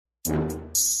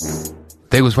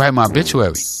They was writing my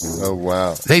obituary. Oh,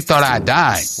 wow. They thought I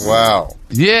died. Wow.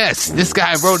 Yes, this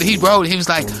guy wrote. He was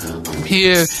like, I'm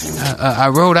here. I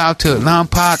rode out to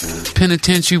Lompoc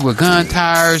Penitentiary with gun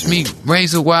tires, me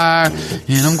razor wire,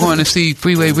 and I'm going to see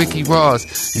Freeway Ricky Ross.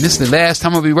 And this is the last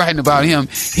time I'll be writing about him.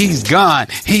 He's gone.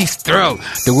 He's through.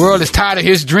 The world is tired of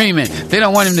his dreaming. They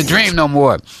don't want him to dream no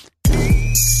more.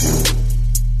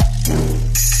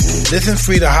 Listen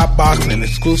free to Hot Boxing,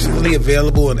 exclusively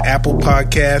available on Apple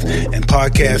Podcasts and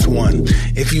Podcast One.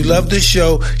 If you love this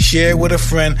show, share it with a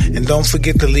friend, and don't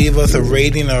forget to leave us a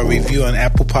rating or a review on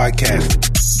Apple Podcasts.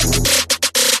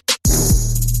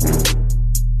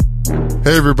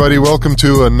 Hey, everybody. Welcome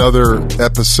to another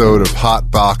episode of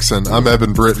Hot Boxing. I'm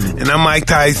Evan Britton. And I'm Mike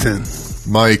Tyson.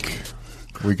 Mike,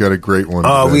 we got a great one.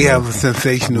 Oh, we have a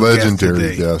sensational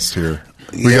legendary guest here.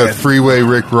 We got Freeway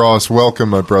Rick Ross. Welcome,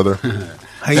 my brother.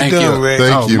 How you doing, Rick?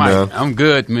 Thank you, Mike, man. I'm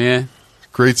good, man.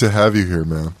 Great to have you here,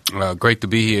 man. Great to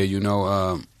be here. You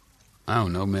know, I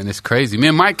don't know, man. It's crazy. Me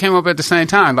and Mike came up at the same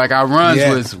time. Like our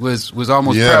runs was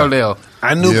almost parallel.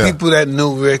 I knew people that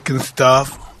knew Rick and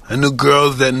stuff. I knew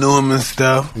girls that knew him and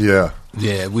stuff. Yeah.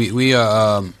 Yeah, we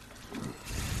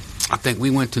I think we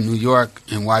went to New York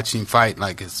and watched him fight,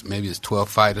 like maybe his 12th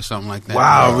fight or something like that.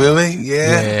 Wow, really?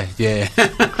 Yeah. Yeah.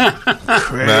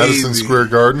 Crazy. Madison Square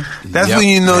Garden. That's when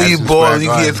you know you bored. You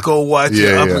get to go watch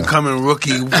an up and coming rookie.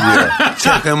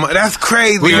 Check him out. That's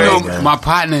crazy. Well, you know, my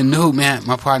partner knew, man.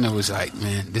 My partner was like,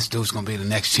 man, this dude's gonna be the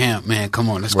next champ, man. Come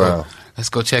on, let's go. Let's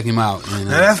go check him out. And,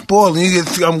 now that's balling. You get,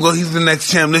 he's the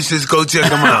next champ. Let's just go check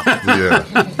him out. Yeah.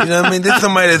 You know what I mean? There's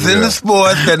somebody that's in the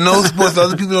sport, that knows sports.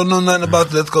 Other people don't know nothing about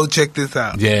it. Let's go check this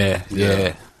out.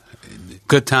 Yeah.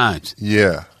 Good times.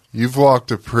 Yeah. You've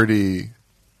walked a pretty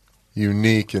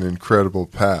unique and incredible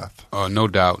path. Oh, no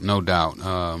doubt.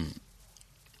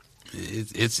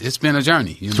 It's been a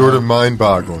journey. Sort of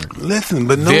mind-boggling. Listen,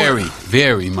 but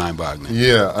very mind-boggling.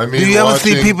 Yeah, I mean, do you ever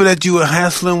see people that you were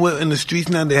hassling with in the streets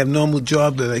now? They have normal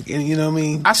jobs. They're like, you know what I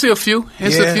mean? I see a few.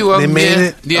 It's a few of them. They made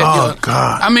it? Yeah. Oh,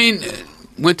 God. I mean,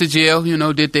 went to jail,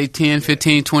 did they 10,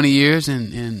 15, 20 years,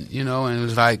 and it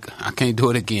was like, I can't do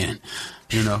it again.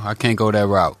 I can't go that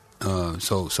route.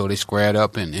 So they squared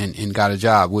up and got a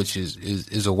job, which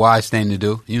is a wise thing to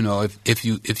do. If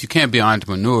you can't be an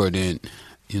entrepreneur, then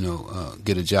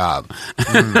get a job.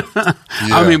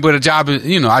 I mean, but a job is,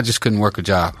 I just couldn't work a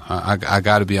job. I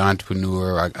got to be an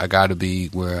entrepreneur. I got to be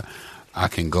where I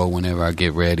can go whenever I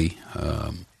get ready,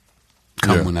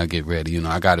 when I get ready.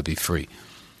 I got to be free.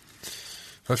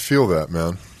 I feel that,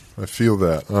 man. I feel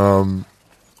that.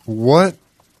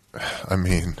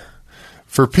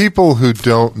 For people who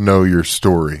don't know your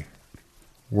story,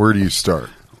 where do you start?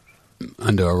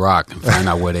 Under a rock and find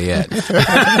out where they at.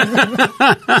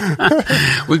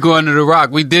 We go under the rock.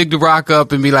 We dig the rock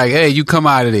up and be like, hey, you come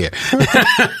out of there.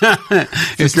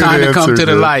 It's time to come to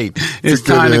the light. It's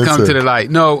time to come to the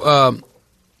light. No,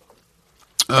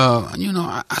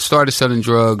 I started selling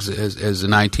drugs as a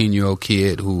 19-year-old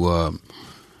kid who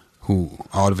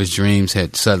all of his dreams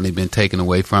had suddenly been taken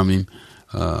away from him.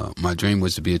 My dream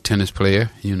was to be a tennis player,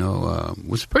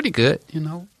 was pretty good,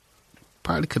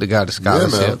 Probably could have got a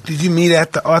scholarship. Yeah, did you meet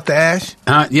at the Arthur Ashe?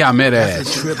 Yeah, I met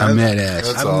Ash. I met Ash.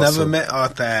 I've never met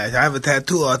Arthur Ashe. I have a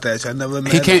tattoo Arthur Ashe. I never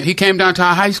met him. He came down to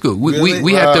our high school.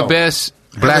 We had the best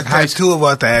black high school. Tattoo of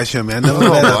Arthur Ashe, man. I never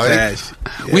met Arthur Ashe.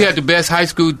 Yeah. We had the best high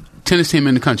school tennis team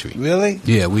in the country. Really?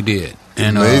 Yeah, we did.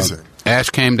 And, amazing.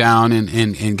 Ash came down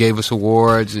and gave us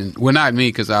awards, and not me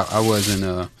because I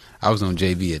wasn't. I was on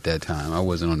JV at that time. I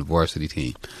wasn't on the varsity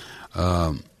team.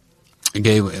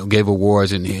 Gave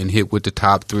awards and hit with the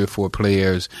top 3 or 4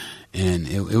 players, and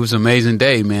it was an amazing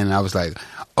day, man. And I was like,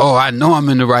 oh, I know I'm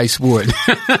in the right sport.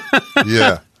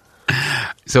 Yeah.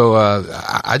 So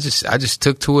I just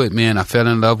took to it, man. I fell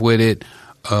in love with it.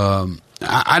 I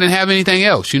didn't have anything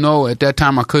else, At that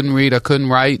time, I couldn't read, I couldn't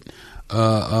write.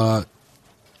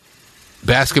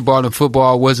 Basketball and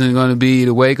football wasn't going to be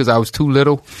the way because I was too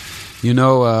little,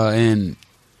 and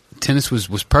tennis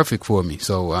was perfect for me.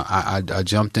 So I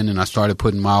jumped in and I started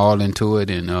putting my all into it.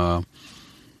 And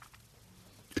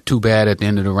too bad at the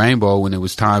end of the rainbow, when it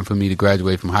was time for me to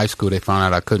graduate from high school, they found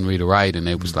out I couldn't read or write, and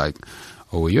they was like,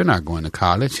 "Oh, well, you're not going to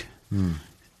college.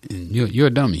 You're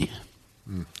a dummy."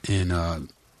 And I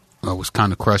was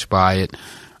kind of crushed by it.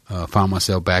 Found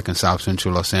myself back in South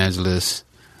Central Los Angeles.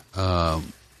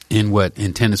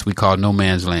 In tennis we call no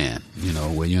man's land,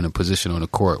 where you're in a position on the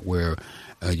court where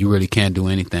you really can't do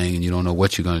anything and you don't know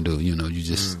what you're going to do. You're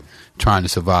just trying to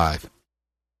survive.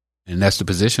 And that's the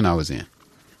position I was in.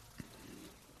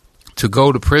 To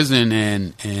go to prison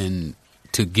and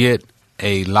to get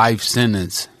a life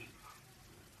sentence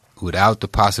without the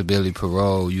possibility of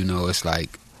parole, you know, it's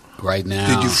like right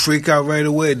now. Did you freak out right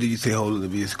away? Or did you say, hold on,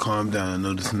 let me just calm down? I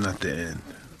know this is not the end.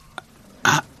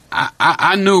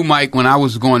 I knew, Mike, when I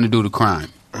was going to do the crime,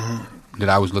 that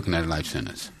I was looking at a life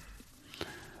sentence.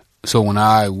 So when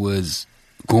I was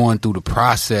going through the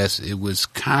process, it was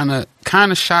kind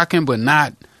of shocking, but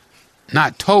not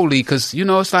totally, because, you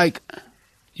know, it's like,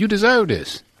 you deserve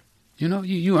this. You know,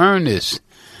 you earned this.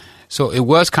 So it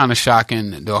was kind of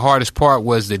shocking. The hardest part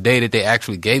was the day that they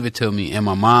actually gave it to me, and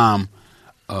my mom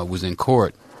was in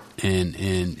court,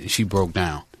 and she broke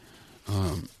down.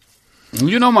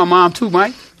 You know my mom too,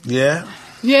 Mike. Yeah?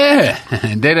 Yeah.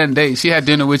 And she had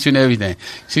dinner with you and everything.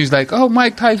 She was like, "Oh,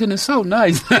 Mike Tyson is so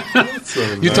nice."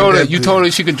 You told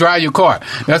her she could drive your car.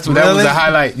 That was the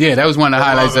highlight. Yeah, that was one of the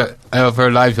highlights of her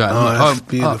lifetime. Oh, that's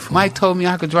beautiful. Mike told me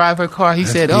I could drive her car. He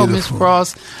said, "Oh, Miss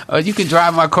Frost, you can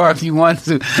drive my car if you want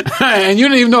to." And you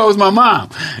didn't even know it was my mom.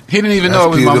 He didn't even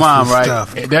know it was my mom, right?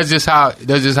 Stuff. That's just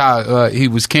how he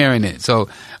was carrying it. So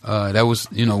that was,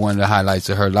 you know, one of the highlights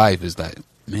of her life. Is like,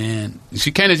 man,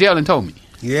 she came to jail and told me.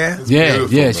 Yeah?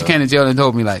 Yeah. She came to jail and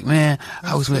told me, like, man,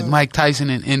 I was with Mike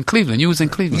Tyson in Cleveland. You was in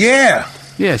Cleveland. Yeah.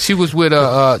 Yeah, she was with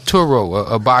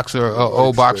Turo, a boxer,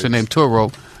 old boxer named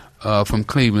Turo from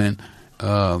Cleveland.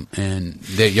 And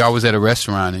y'all was at a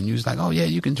restaurant, and you was like, "Oh, yeah,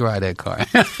 you can drive that car."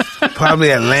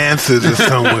 Probably at Lance's or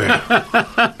somewhere.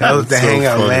 That was the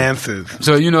hangout, Lance's.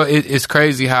 So, you know, it's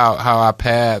crazy how our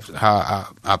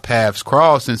paths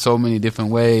cross in so many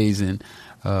different ways. And,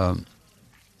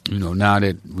 you know, now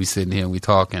that we sitting here and we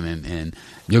talking, and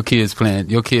your kid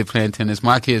playing tennis,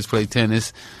 my kids play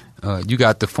tennis. You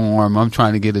got the farm. I'm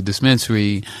trying to get a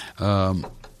dispensary. I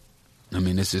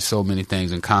mean, it's just so many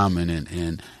things in common,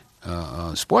 and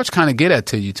sports kind of get that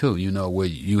to you too. You know, where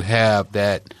you have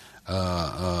that.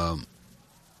 I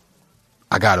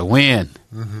gotta win.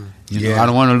 Mm-hmm. You know, I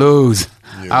don't want to lose.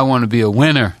 Yeah. I want to be a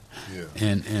winner. Yeah.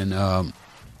 And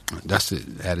that's the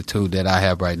attitude that I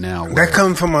have right now. That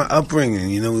comes from our upbringing.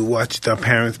 You know, we watched our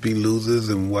parents be losers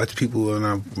and watch people in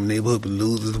our neighborhood be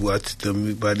losers, watch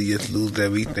everybody just lose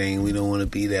everything. We don't want to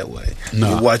be that way.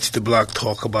 No. You watch the block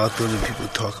talk about them, and people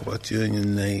talk about you, and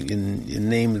your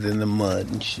name is in the mud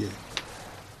and shit.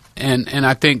 And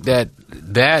I think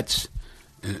that's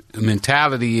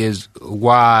mentality is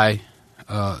why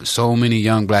so many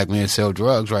young black men sell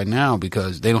drugs right now,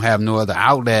 because they don't have no other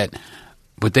outlet,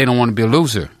 but they don't want to be a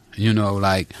loser. You know,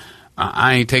 like,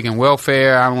 I ain't taking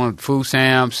welfare. I don't want food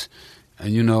stamps.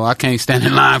 And, you know, I can't stand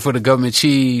in line for the government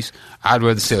cheese. I'd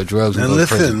rather sell drugs than go to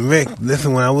prison. Rick,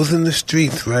 listen, when I was in the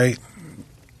streets, right,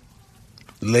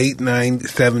 late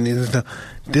 90s, 70s and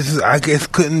stuff, I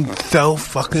just couldn't sell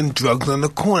fucking drugs on the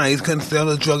corner. I just couldn't sell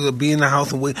a drug or be in the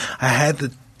house and wait. I had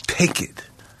to take it.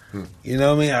 You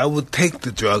know what I mean? I would take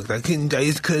the drugs. I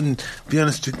just couldn't be on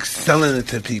the street selling it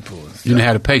to people. You didn't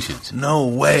have the patience. No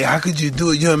way. How could you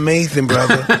do it? You're amazing,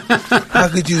 brother. How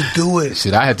could you do it?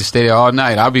 Shit, I had to stay there all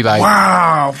night. I'll be like,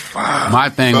 wow, fuck. My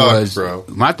thing was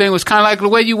kind of like the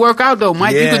way you work out, though,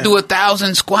 Mike. Yeah. You could do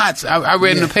 1,000 squats. I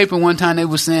read in the paper one time they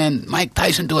were saying Mike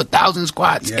Tyson do 1,000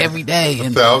 squats every day.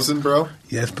 1,000, bro?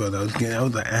 Yes, brother. I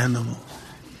was an animal.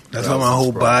 That's why my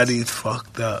whole body's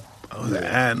fucked up. I was an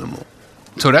animal.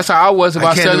 So that's how I was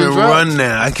about selling drugs. Run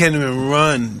now. I can't even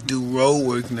run, do road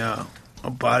work now. My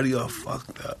body all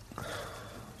fucked up.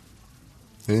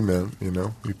 Hey, man, you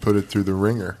know, you put it through the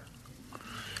ringer.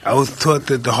 I was taught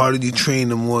that the harder you train,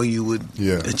 the more you would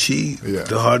achieve. Yeah.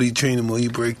 The harder you train, the more you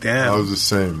break down. I was the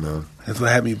same, man. That's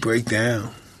what had me break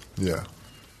down. Yeah.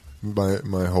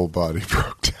 My whole body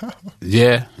broke down.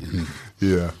 Yeah.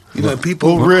 Yeah. You know,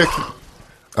 people... Well, Rick...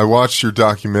 I watched your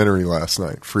documentary last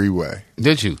night, Freeway.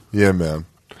 Did you? Yeah, man.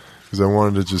 Because I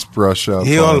wanted to just brush up.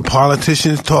 Hear all the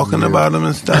politicians talking about them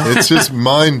and stuff. It's just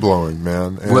mind-blowing,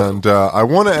 man. And I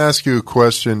want to ask you a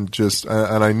question,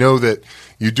 and I know that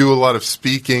you do a lot of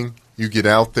speaking. You get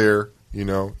out there, you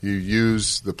know. You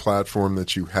use the platform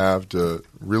that you have to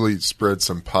really spread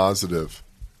some positive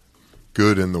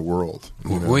good in the world.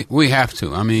 You know? We have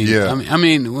to. I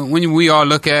mean, when we all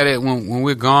look at it, when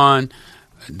we're gone...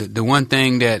 The one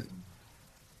thing that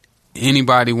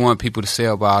anybody want people to say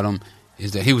about him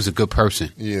is that he was a good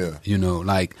person. Yeah. You know,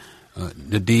 like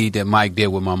the deed that Mike did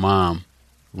with my mom.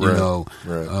 You know,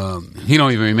 he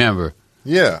don't even remember.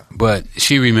 Yeah. But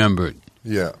she remembered.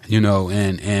 Yeah. You know,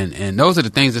 and those are the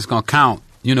things that's going to count.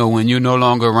 You know, when you're no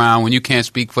longer around, when you can't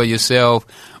speak for yourself,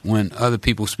 when other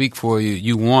people speak for you,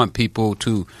 you want people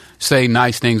to say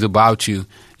nice things about you.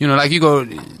 You know, like you go,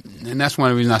 and that's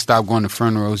one of the reasons I stopped going to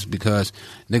funerals, because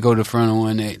they go to the funeral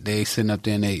and they sitting up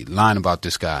there and they lying about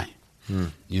this guy.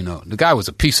 You know, the guy was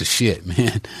a piece of shit,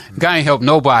 man. The guy ain't helped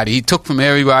nobody. He took from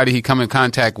everybody he come in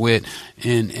contact with,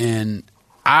 and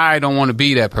I don't want to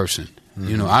be that person.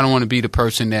 You know, I don't want to be the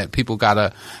person that people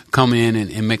gotta come in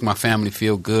and make my family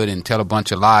feel good and tell a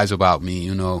bunch of lies about me.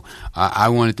 You know, I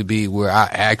want it to be where I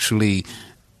actually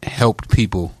helped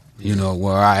people. You know,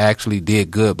 where I actually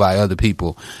did good by other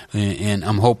people, and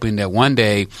I'm hoping that one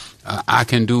day I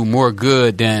can do more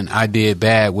good than I did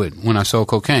bad with when I sold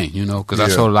cocaine. You know, because I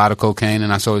sold a lot of cocaine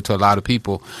and I sold it to a lot of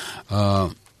people,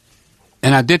 and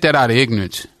I did that out of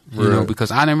ignorance. You know,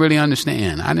 because I didn't really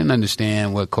understand. I didn't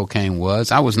understand what cocaine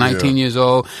was. I was 19 years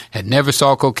old, had never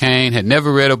saw cocaine, had never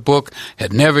read a book,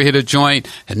 had never hit a joint,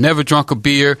 had never drunk a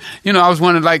beer. You know, I was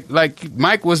one of like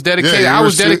Mike was dedicated. I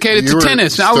was dedicated to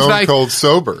tennis. I was like cold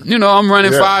sober. You know, I'm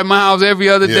running 5 miles every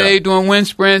other day, doing wind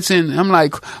sprints, and I'm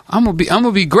like, I'm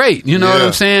gonna be great. You know what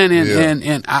I'm saying?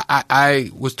 And I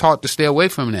was taught to stay away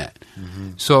from that.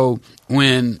 So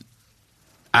when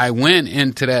I went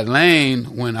into that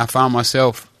lane, when I found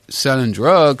myself selling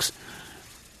drugs,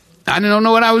 I didn't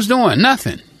know what I was doing.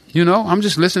 Nothing. You know, I'm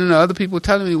just listening to other people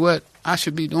telling me what I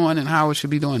should be doing and how I should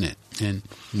be doing it. And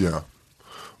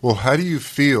well, how do you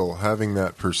feel having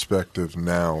that perspective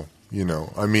now? You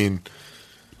know, I mean,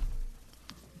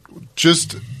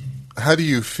 just how do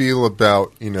you feel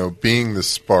about, you know, being the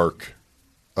spark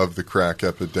of the crack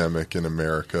epidemic in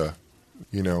America,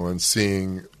 you know, and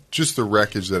seeing just the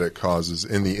wreckage that it causes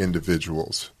in the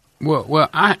individuals? Well,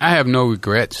 I have no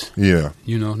regrets. Yeah.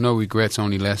 You know, no regrets,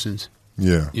 only lessons.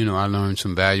 Yeah. You know, I learned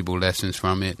some valuable lessons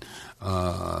from it,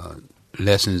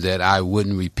 lessons that I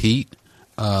wouldn't repeat,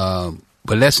 but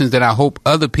lessons that I hope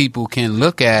other people can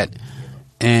look at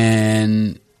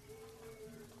and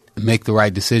make the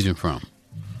right decision from.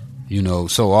 You know,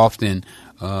 so often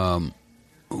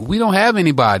we don't have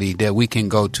anybody that we can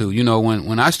go to. You know,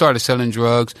 when I started selling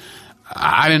drugs,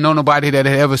 I didn't know nobody that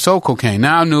had ever sold cocaine.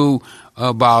 Now I knew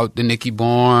about the Nicky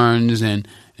Barnes and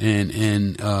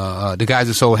the guys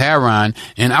that sold heroin,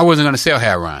 and I wasn't going to sell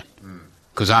heroin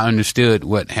because I understood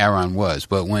what heroin was.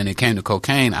 But when it came to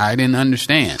cocaine, I didn't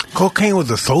understand. Cocaine was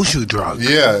a social drug.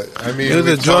 Yeah, I mean, it was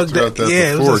a drug that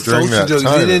it was a social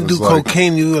drug. If you didn't do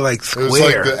cocaine, you were like square. It was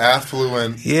like the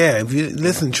affluent. Yeah, if you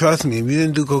listen, trust me, if you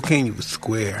didn't do cocaine, you were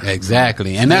square.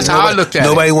 Exactly, and that's how I looked at it.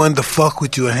 Nobody wanted to fuck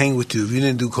with you or hang with you. If you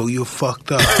didn't do coke, you were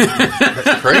fucked up.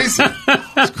 That's crazy.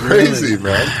 It's crazy,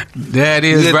 man. That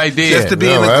is right there. Just to be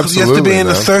in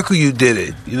the circle, you did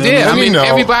it. You know I mean,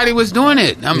 everybody was doing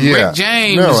it. Rick James.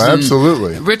 No,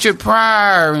 absolutely. Richard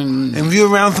Pryor. And if you're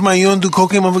around somebody, you don't do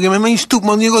cocaine, motherfucker. Man, you stupid,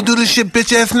 man. You gonna do this shit,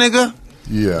 bitch ass nigga?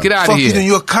 Yeah. Get out of here.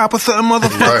 You a cop or something,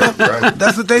 motherfucker? Right.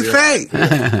 That's what they say.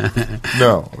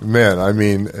 No, man, I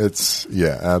mean, it's,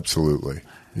 absolutely.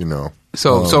 You know.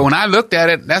 So when I looked at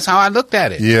it, that's how I looked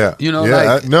at it. Yeah. You know,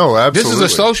 no, absolutely. This is a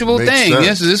sociable thing.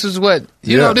 This is what,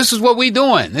 you know, this is what we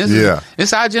doing.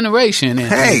 It's our generation.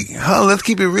 Hey, let's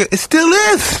keep it real. It still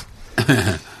is.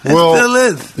 It still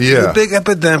is. Yeah. It's a big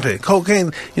epidemic.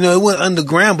 Cocaine, you know, it went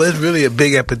underground, but it's really a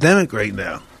big epidemic right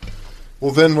now.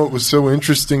 Well, then what was so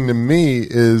interesting to me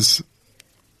is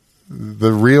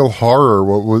the real horror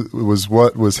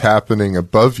what was happening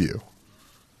above you.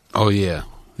 Oh, yeah.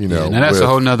 You know, now that's a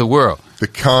whole nother world. The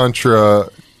Contra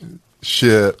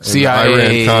shit,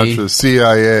 CIA, Iran-Contra,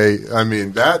 CIA. I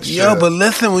mean, that shit. Yo, but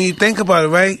listen, when you think about it,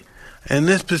 right? In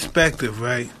this perspective,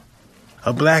 right?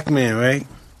 A black man, right?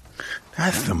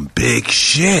 That's some big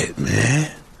shit, man.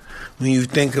 When you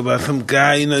think about some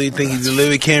guy, you know, you think he's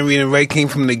literally can't read and write, came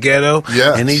from the ghetto,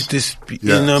 and he's just, you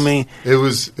know what I mean? It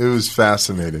was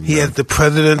fascinating. He has the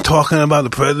president talking about the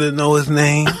president know his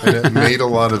name, and it made a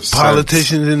lot of sense.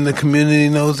 Politicians in the community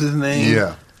knows his name.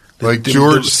 Yeah. Like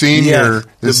George Sr.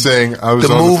 is saying, I was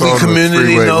on the phone with Freeway. The movie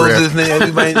community knows his name.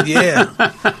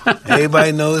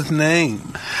 Everybody knows his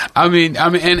name. I mean,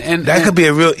 and that could be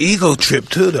a real ego trip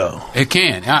too, though. It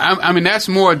can. I mean, that's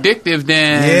more addictive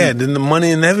than than the money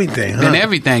and everything. Than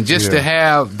everything, just to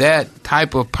have that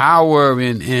type of power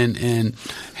and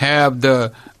have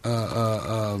the.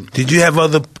 Did you have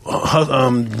other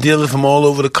dealers from all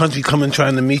over the country coming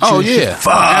trying to meet you? Oh, yeah.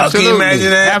 Fuck, absolutely. can you imagine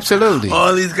that? Absolutely.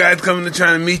 All these guys coming to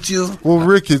try to meet you? Well,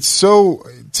 Rick, it's so,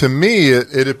 to me,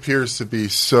 it appears to be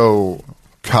so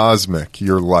cosmic,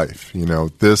 your life. You know,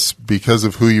 this, because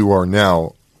of who you are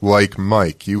now, like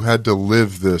Mike, you had to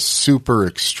live this super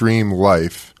extreme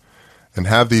life and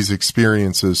have these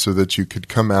experiences so that you could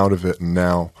come out of it and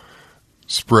now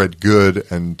spread good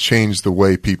and change the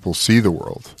way people see the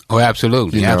world. Oh,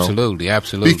 absolutely, you know?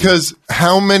 absolutely. Because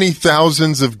how many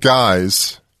thousands of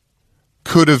guys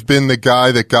could have been the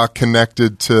guy that got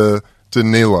connected to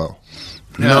Danilo?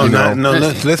 No,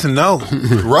 listen, no.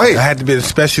 Right. I had to be a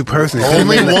special person.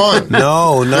 Only one.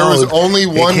 No. There was only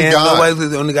one guy. Nobody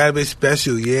was the only guy to be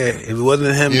special, yeah. If it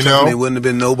wasn't him, it wouldn't have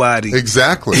been nobody.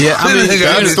 Exactly. Yeah, I mean,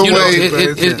 that's the way.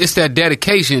 It's that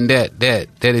dedication that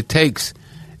it takes,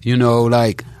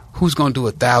 like, who's going to do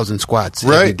 1,000 squats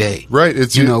every day? Right.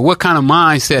 It's what kind of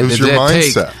mindset does that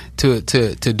mindset. take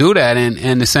to do that?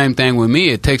 And the same thing with me.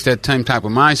 It takes that same type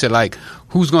of mindset. Like,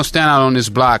 who's going to stand out on this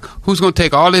block? Who's going to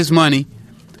take all his money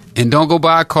and don't go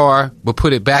buy a car, but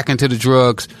put it back into the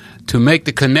drugs to make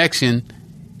the connection,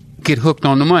 get hooked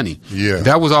on the money? Yeah.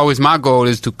 That was always my goal,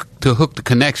 is to hook the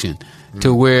connection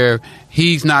to where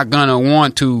he's not going to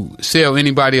want to sell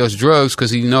anybody else drugs because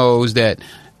he knows that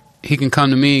he can come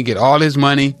to me and get all his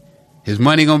money. His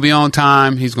money going to be on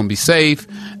time. He's going to be safe.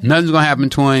 Nothing's going to happen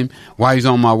to him while he's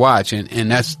on my watch.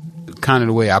 And that's kind of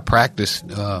the way I practice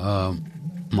my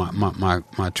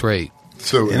trade.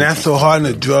 And that's so hard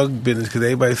in the drug business because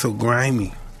everybody's so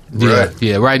grimy.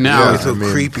 Yeah. Right now, it's so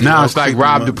creepy. Now it's like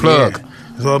rob the plug. Yeah.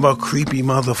 It's all about creepy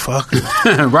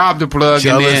motherfuckers. Rob the plug,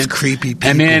 jealous, and then creepy people.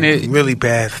 And then really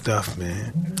bad stuff,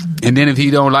 man. And then if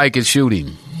he don't like it, shoot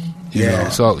him. Yeah.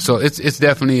 So it's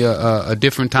definitely a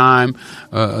different time,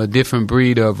 a different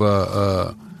breed of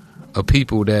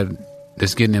people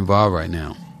that's getting involved right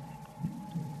now.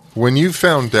 When you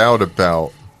found out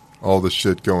about all the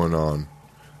shit going on,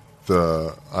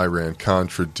 the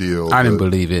Iran-Contra deal, I didn't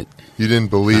believe it. You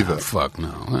didn't believe it? Fuck no.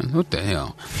 What the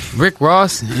hell? Rick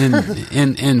Ross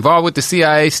involved with the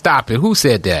CIA? Stop it. Who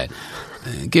said that?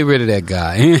 Get rid of that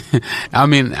guy. I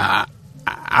mean,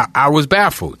 I was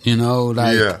baffled,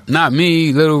 not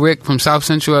me, little Rick from South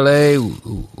Central LA,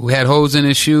 who had holes in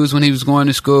his shoes when he was going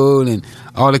to school, and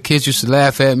all the kids used to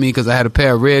laugh at me because I had a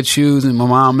pair of red shoes, and my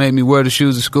mom made me wear the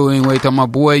shoes to school anyway. Talking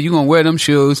about, boy, you gonna wear them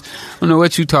shoes? I don't know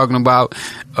what you talking about.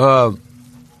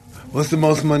 What's the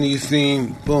most money you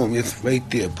seen? Boom, it's right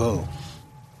there, boom.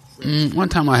 One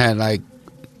time I had like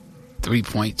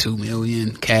 $3.2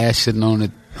 million cash sitting on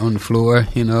the floor,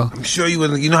 I'm sure you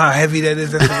wouldn't. You know how heavy that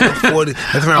is? That's around 40.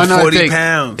 That's around 40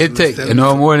 pounds. It take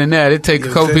more than that. It take a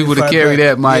couple people to carry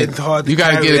that, Mike. You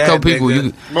got to get a couple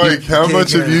people. Mike, how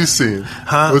much have you seen?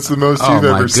 Huh? What's the most you've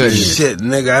ever seen? Shit,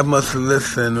 nigga, I must have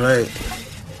listened, right?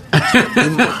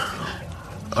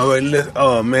 All right, listen.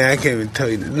 Oh man, I can't even tell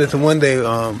you this. Listen, one day,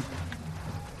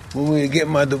 when we get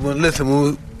when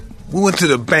we went to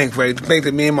the bank, right? The bank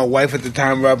that me and my wife at the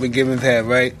time, Robin Gibbons, had,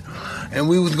 right? And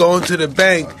we was going to the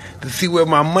bank to see where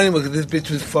my money was, because this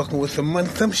bitch was fucking with some money.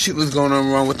 Some shit was going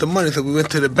on wrong with the money. So we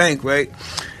went to the bank, right?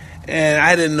 And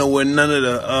I didn't know where none of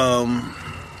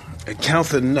the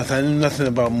accounts or nothing. I knew nothing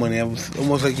about money. I was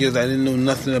almost like yours. I didn't know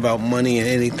nothing about money and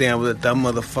anything. I was that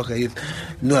motherfucker. He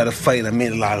knew how to fight, and I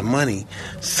made a lot of money.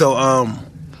 So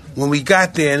when we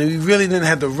got there, and we really didn't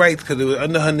have the rights because it was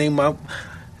under her name.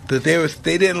 They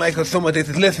didn't like her so much. They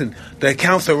said, listen, the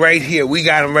accounts are right here. We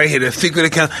got them right here. The secret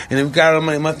account. And then we got our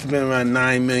money. It must have been around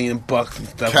 $9 million and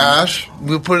stuff. Cash?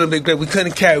 We put it in a big bag. We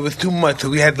couldn't carry it. It was too much. So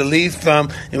we had to leave some,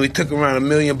 and we took around $1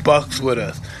 million with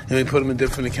us. And we put them in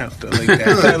different accounts. Stuff like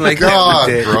that. Something like God,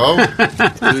 that, bro.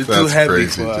 It was too heavy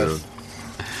crazy, for us.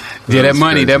 Dude. Yeah, that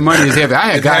money is heavy.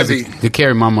 I had guys to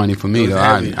carry my money for me, though.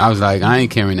 I was like, I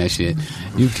ain't carrying that shit.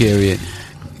 You carry it.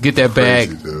 Get that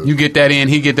bag. Crazy, you get that in.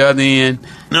 He get the other end.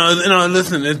 No,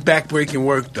 listen, it's backbreaking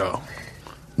work, though.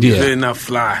 Yeah. It's not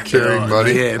fly. Carrying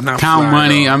money? Yeah, it's not count fly,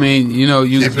 money. though. I mean, you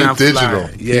Keep it digital.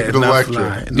 Fly. Yeah, Keep it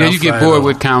electric. Yeah, you get bored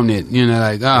with counting it.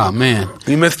 Like, oh, man.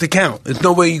 You missed the count. There's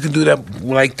no way you can do that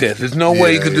like this. There's no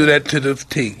way you can do that to the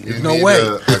T. There's no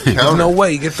way. There's no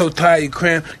way. You get so tired, you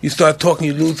cramp, you start talking,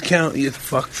 you lose count, it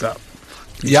fucks up.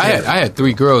 Yeah, I had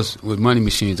 3 girls with money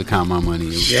machines to count my money.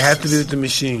 It had to be with the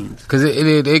machines. Because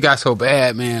it got so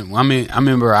bad, man. I mean, I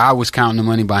remember I was counting the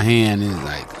money by hand, and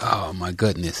like, oh, my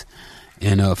goodness.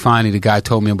 And finally, the guy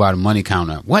told me about a money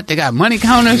counter. What? They got money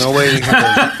counters? No way they can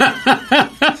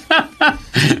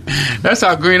That's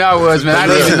how green I was, man. I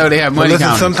didn't even know they had money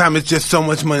counters. Sometimes it's just so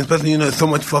much money, especially, so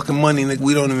much fucking money, like,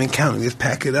 we don't even count it. Just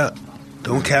pack it up.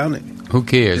 Don't count it. Who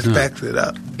cares? Just backs it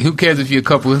up. Who cares if you're a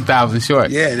couple of thousand short?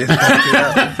 Yeah, just back it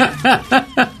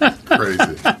up.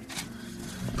 Crazy.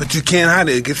 But you can't hide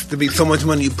it. It gets to be so much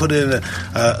money. You put it in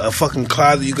a fucking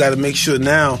closet. You got to make sure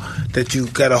now that you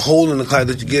got a hole in the closet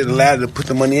that you get a ladder to put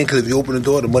the money in, because if you open the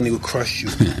door, the money will crush you.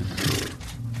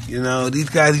 These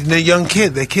guys, they're young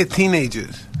kids. They're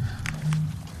teenagers.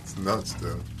 It's nuts,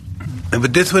 dude.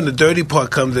 But this when the dirty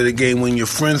part comes of the game, when your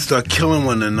friends start killing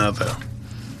one another.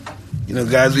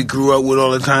 guys we grew up with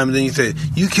all the time. And then you say,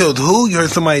 you killed who? You heard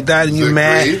somebody died and you're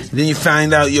mad. And then you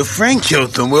find out your friend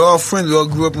killed them. We're all friends. We all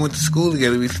grew up and went to school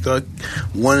together. We start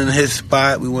one in his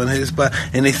spot. We went in his spot.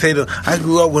 And they say, I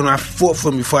grew up when I fought for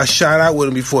him before. I shot out with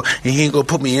him before. And he ain't going to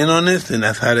put me in on this. And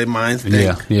that's how their minds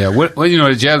think. Yeah. What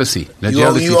the jealousy.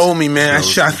 You owe me, man. I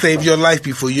saved your life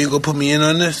before. You ain't going to put me in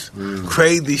on this?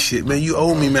 Crazy shit, man. You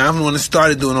owe me, man. I'm the one that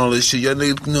started doing all this shit. Y'all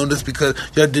niggas know this because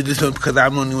y'all did this because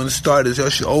I'm the only one that started this. Y'all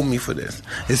should owe me for this.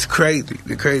 It's crazy.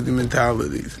 The crazy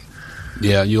mentalities.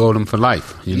 Yeah, you owe them for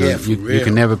life. You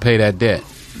can never pay that debt.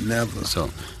 Never. So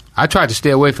I try to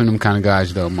stay away from them kind of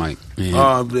guys, though, Mike.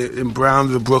 In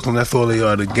Brownsville, Brooklyn, that's all they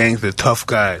are. The gangs, the tough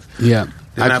guys. Yeah.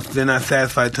 They're not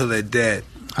satisfied till they're dead.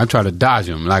 I try to dodge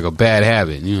them like a bad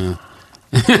habit,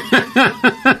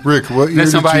 Rick, what year let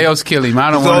somebody else kill him.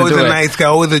 I don't want to do it. Always a nice guy,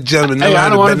 always a gentleman. I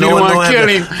don't want to kill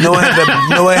him. No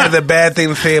one has a bad thing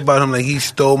to say about him. Like, he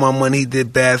stole my money, he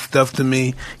did bad stuff to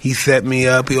me, he set me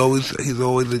up. He's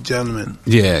always a gentleman.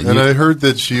 Yeah. And I heard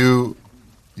that you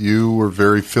were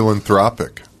very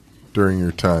philanthropic during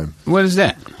your time. What is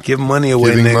that? Give money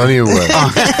away, Giving nigga. money away.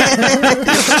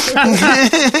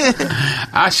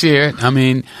 I share it. I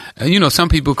mean, some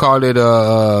people call it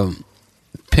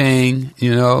paying,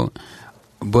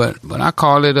 but I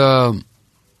call it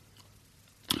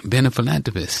being a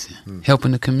philanthropist,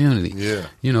 helping the community. Yeah.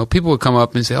 People would come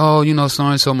up and say, "Oh, so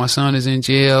and so, my son is in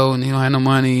jail and he don't have no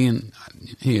money, and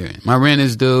here my rent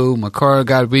is due, my car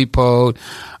got repoed."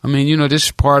 I mean, this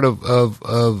is part of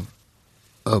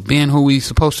being who we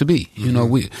supposed to be.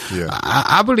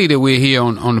 I believe that we're here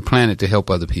on the planet to help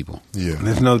other people. Yeah,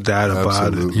 there's no doubt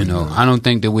about it. I don't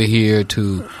think that we're here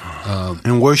to.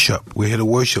 And worship. We're here to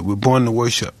worship. We're born to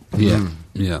worship. Yeah,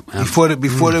 yeah. Before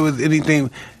there was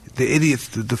anything, the idiots,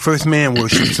 the first man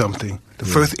worshipped something. The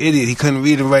first idiot, he couldn't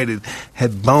read and write. It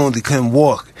had bones. He couldn't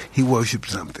walk. He worshipped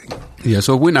something. Yeah.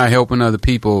 So if we're not helping other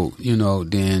people,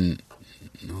 then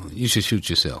you should shoot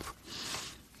yourself.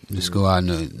 Just go out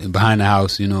behind the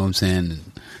house. You know what I'm saying?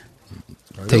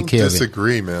 Take care of it. I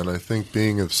disagree, man. I think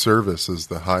being of service is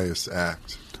the highest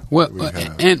act. Well,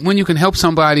 and when you can help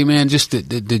somebody, man, just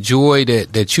the joy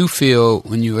that you feel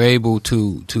when you're able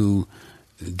to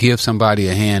give somebody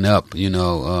a hand up,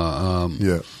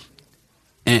 yeah.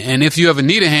 And if you ever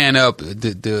need a hand up,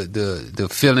 the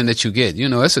feeling that you get,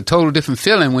 it's a total different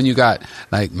feeling when you got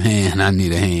like, man, I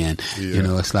need a hand.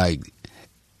 Yeah. It's like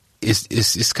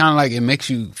it's kind of like it makes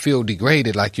you feel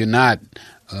degraded, like you're not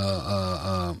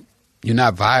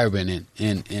vibrant,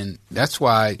 and that's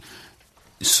why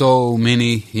so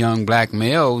many young black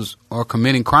males are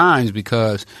committing crimes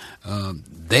because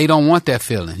they don't want that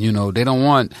feeling. They don't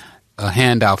want a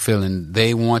handout feeling.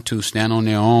 They want to stand on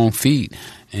their own feet.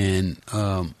 And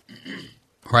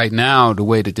right now, the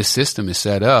way that the system is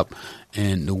set up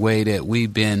and the way that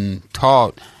we've been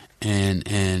taught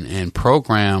and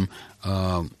programmed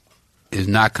is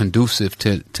not conducive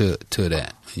to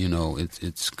that.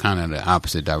 It's kind of the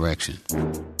opposite direction.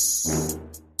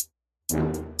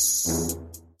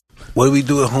 What do we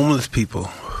do with homeless people?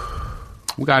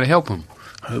 We got to help them.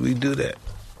 How do we do that?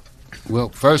 Well,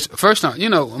 first,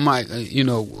 Mike,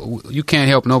 you can't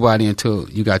help nobody until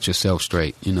you got yourself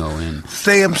straight, and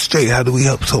say I'm straight. How do we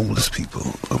help homeless people?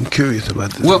 I'm curious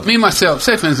about this. Well, me myself,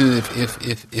 say for instance,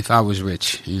 if I was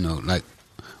rich, like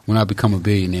when I become a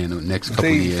billionaire in the next couple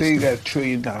of years. Say you got $1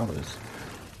 trillion.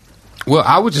 Well,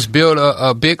 I would just build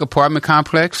a big apartment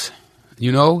complex.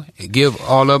 Give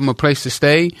all of them a place to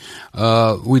stay.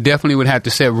 We definitely would have to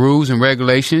set rules and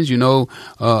regulations. Most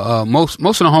of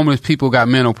the homeless people got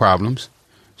mental problems.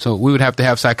 So we would have to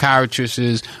have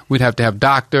psychiatrists. We'd have to have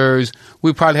doctors.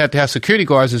 We'd probably have to have security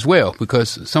guards as well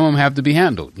because some of them have to be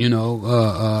handled.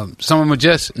 Some of them are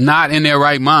just not in their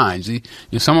right minds.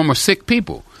 Some of them are sick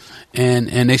people.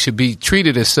 And they should be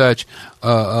treated as such,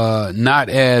 not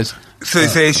as... So you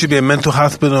say it should be a mental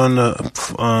hospital on the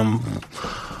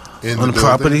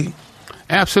property?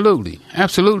 Absolutely.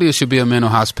 It should be a mental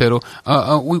hospital.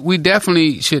 We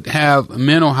definitely should have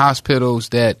mental hospitals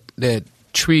that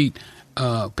treat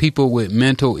people with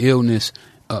mental illness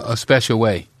a special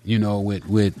way.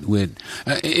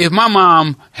 If my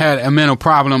mom had a mental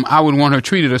problem, I would want her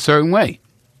treated a certain way.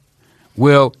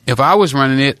 Well, if I was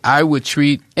running it, I would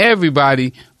treat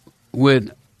everybody with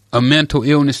a mental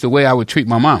illness the way I would treat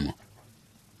my mama.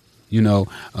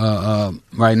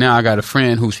 Right now I got a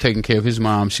friend who's taking care of his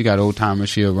mom. She got old-timers.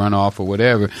 She'll run off or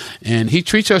whatever. And he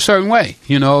treats her a certain way.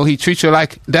 He treats her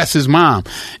like that's his mom.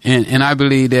 And I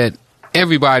believe that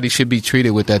everybody should be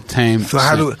treated with that same. So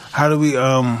how do we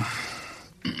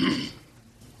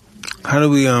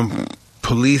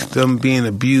police them being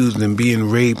abused and being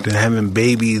raped and having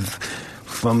babies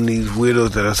from these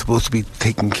weirdos that are supposed to be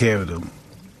taking care of them,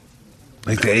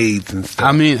 like the AIDS and stuff.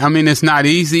 I mean, it's not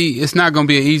easy. It's not going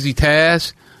to be an easy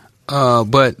task,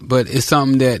 but it's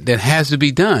something that has to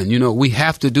be done. You know, we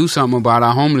have to do something about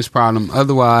our homeless problem.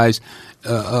 Otherwise,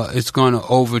 it's going to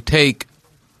overtake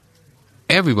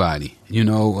everybody. You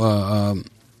know,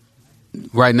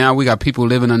 right now we got people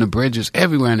living under bridges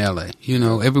everywhere in LA, you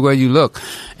know, everywhere you look.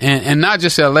 And not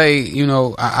just LA, you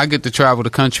know, I get to travel the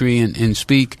country and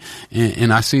speak,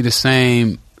 and I see the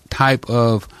same type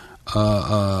of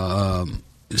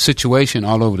situation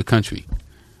all over the country.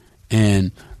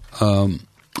 And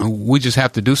we just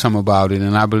have to do something about it.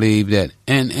 And I believe that,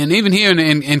 and even here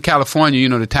in California, you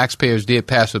know, the taxpayers did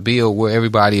pass a bill where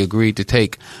everybody agreed to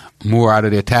take more out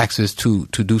of their taxes to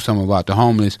do something about the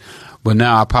homeless. But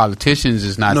now our politicians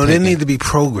is not. No, they need to be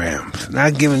programs.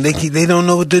 Not given. They don't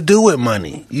know what to do with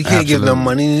money. You can't give them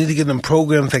money. You need to give them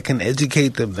programs that can educate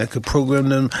them, that could program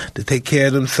them to take care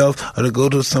of themselves, or to go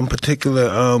to some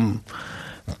particular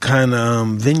kind of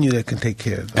venue that can take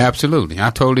care of them. Absolutely,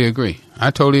 I totally agree.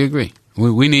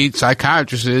 We need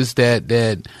psychiatrists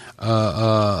that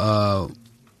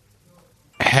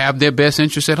have their best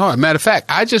interests at heart. Matter of fact,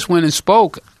 I just went and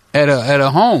spoke at a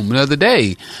home the other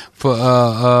day for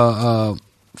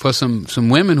some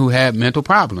women who had mental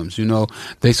problems. You know,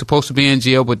 they supposed to be in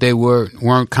jail, but they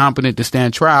weren't competent to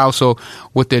stand trial. So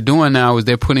what they're doing now is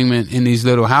they're putting them in these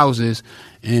little houses,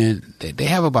 and they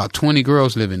have about 20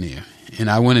 girls living there. And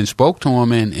I went and spoke to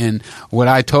them, and what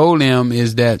I told them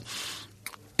is that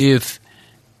if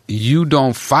you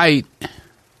don't fight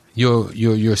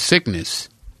your sickness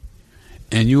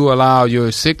and you allow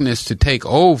your sickness to take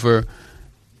over,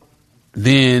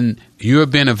 then you're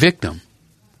been a victim.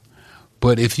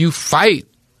 But if you fight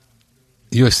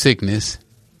your sickness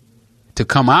to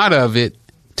come out of it,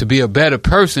 to be a better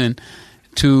person,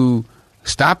 to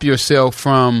stop yourself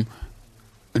from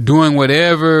doing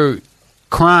whatever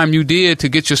crime you did to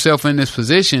get yourself in this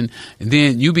position,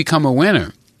 then you become a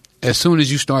winner as soon as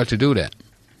you start to do that.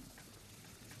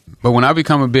 But when I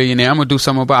become a billionaire, I'm going to do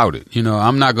something about it. You know,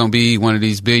 I'm not going to be one of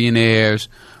these billionaires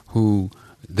who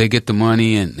they get the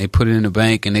money and they put it in the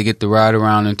bank and they get to ride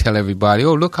around and tell everybody,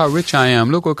 oh, look how rich I am.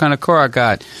 Look what kind of car I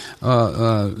got.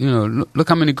 Look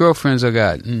how many girlfriends I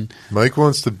got. And Mike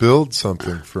wants to build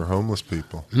something for homeless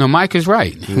people. No, Mike is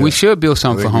right. Yeah. We should build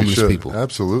something for homeless people.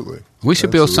 Absolutely. We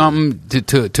should build something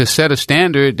to set a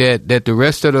standard that the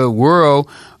rest of the world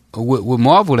would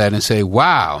marvel at and say,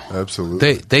 wow.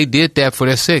 Absolutely. They did that for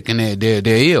their sick and they're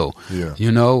ill. Yeah.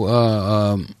 You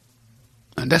know,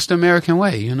 that's the American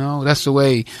way, you know. That's the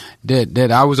way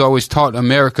that I was always taught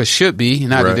America should be.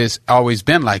 Not that it's always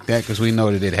been like that, because we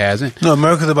know that it hasn't. No,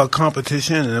 America's about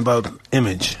competition and about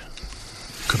image,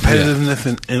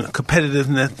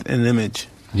 competitiveness and image.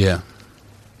 Yeah,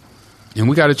 and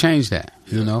we got to change that.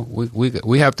 You know,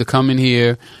 we have to come in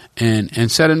here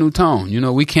and set a new tone. You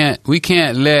know, we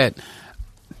can't let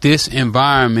this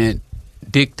environment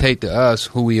dictate to us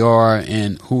who we are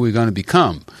and who we're going to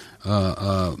become.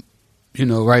 You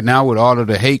know, right now with all of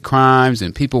the hate crimes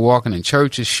and people walking in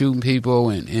churches shooting people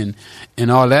and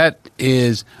all that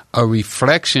is a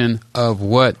reflection of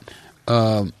what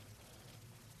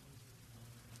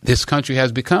this country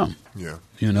has become. Yeah.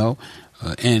 You know,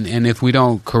 and if we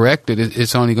don't correct it,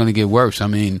 it's only going to get worse. I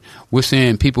mean, we're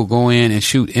seeing people go in and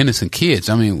shoot innocent kids.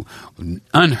 I mean,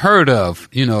 unheard of,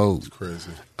 you know. It's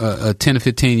crazy. 10 or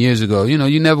 15 years ago, you know,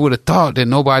 you never would have thought that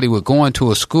nobody would go into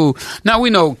a school. Now,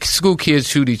 we know school kids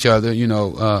shoot each other, you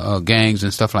know, gangs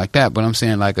and stuff like that. But I'm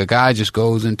saying, like, a guy just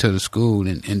goes into the school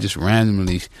and just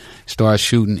randomly starts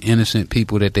shooting innocent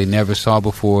people that they never saw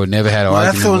before, never had an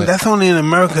argument with. That's only in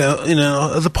America. You know,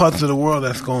 other parts of the world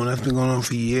that's been going on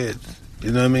for years.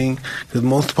 You know what I mean? Because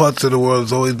most parts of the world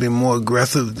has always been more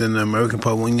aggressive than the American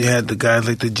part. When you had the guys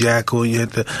like the Jackal, you had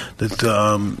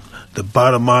the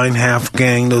bottom line half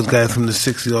gang, those guys from the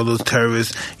 60s, all those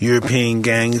terrorist European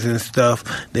gangs and stuff.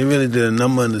 They really did a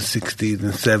number in the 60s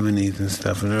and 70s and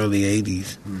stuff, and early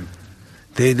 80s.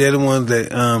 They're the ones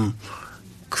that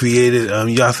created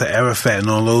Yasser Arafat and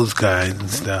all those guys and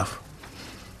stuff.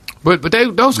 But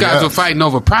those guys were fighting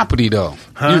over property, though.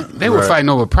 Huh? They were fighting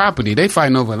over property. They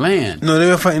fighting over land. No, they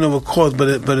were fighting over cause, but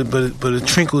it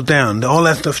trickled down. All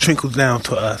that stuff trickles down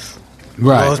to us.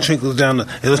 Right. It all trickles down.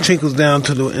 It trickles down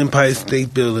to the Empire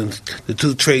State Buildings, the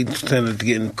 2 trade centers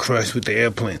getting crushed with the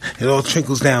airplane. It all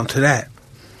trickles down to that.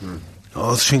 It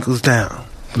all trickles down.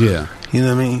 Yeah. You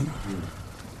know what I mean?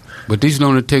 But these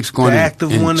lunatics going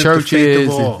in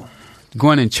churches,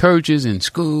 going in churches and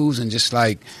schools and just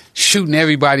like shooting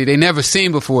everybody they never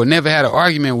seen before, never had an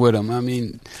argument with them. I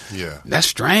mean, that's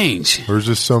strange. There's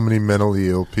just so many mentally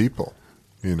ill people,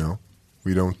 you know.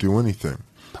 We don't do anything.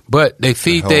 But they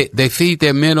feed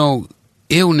their mental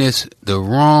illness the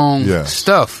wrong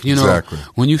stuff. You know, exactly.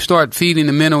 When you start feeding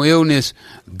the mental illness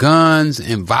guns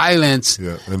and violence,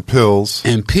 and pills,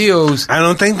 I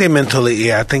don't think they're mentally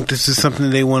ill. I think this is something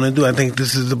they want to do. I think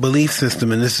this is a belief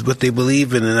system, and this is what they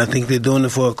believe in. And I think they're doing it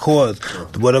for a cause,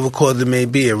 whatever cause it may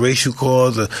be, a racial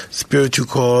cause, a spiritual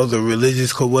cause, a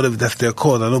religious cause, whatever. That's their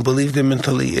cause. I don't believe they're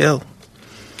mentally ill.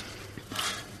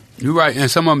 You're right, and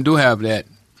some of them do have that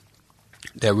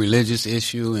religious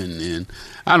issue, and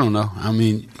I don't know. I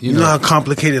mean, you know how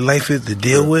complicated life is to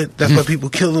deal with? That's why people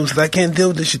kill them. I can't deal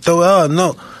with this shit. Throw it out.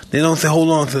 No. They don't say, hold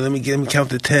on, so let me count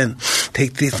to 10.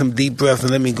 Take some deep breaths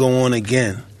and let me go on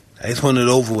again. I just want it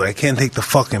over with. I can't take the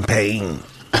fucking pain.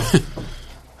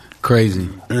 Crazy.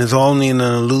 And it's only an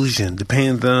illusion. The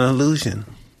pain's an illusion.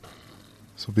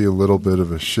 This will be a little bit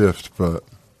of a shift, but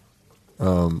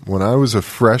when I was a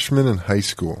freshman in high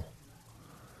school,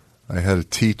 I had a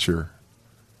teacher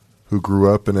who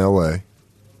grew up in L.A.,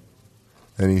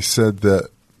 and he said that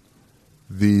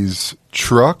these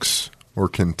trucks or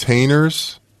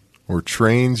containers or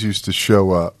trains used to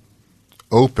show up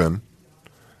open,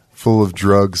 full of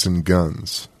drugs and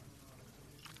guns.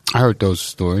 I heard those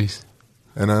stories.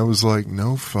 And I was like,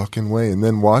 no fucking way. And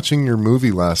then watching your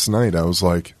movie last night, I was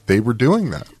like, they were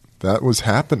doing that. That was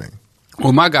happening.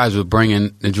 Well, my guys were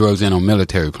bringing the drugs in on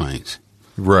military planes.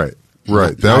 Right.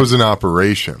 That was an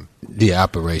operation. The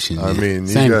operation. I mean, you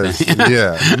Same guys, thing.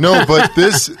 yeah. No, but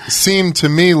this seemed to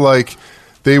me like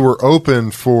they were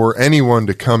open for anyone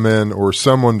to come in or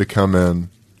someone to come in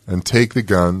and take the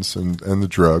guns and the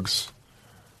drugs.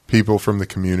 People from the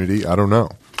community. I don't know.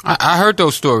 I heard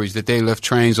those stories that they left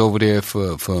trains over there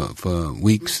for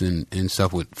weeks and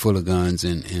stuff full of guns,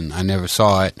 and I never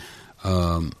saw it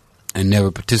and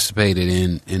never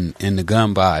participated in the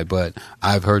gun buy, but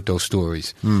I've heard those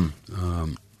stories.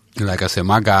 Like I said,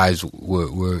 my guys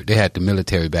were they had the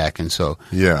military back, and so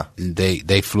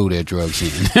they flew their drugs in.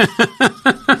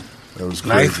 That was crazy.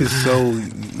 Life is so,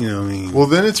 you know what I mean. Well,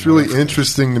 then it's really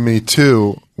interesting to me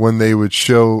too when they would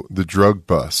show the drug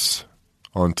busts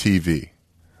on TV.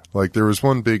 Like there was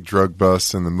one big drug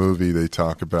bust in the movie they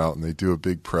talk about, and they do a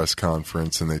big press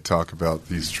conference and they talk about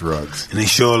these drugs. And they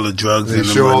show all the drugs. They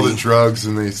show all the drugs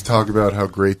and they talk about how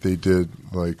great they did,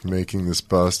 like making this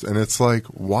bust. And it's like,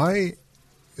 why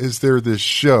is there this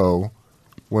show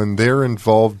when they're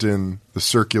involved in the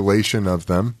circulation of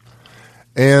them?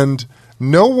 And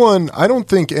no one, I don't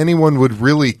think anyone would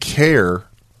really care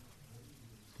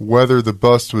whether the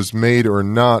bust was made or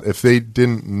not if they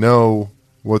didn't know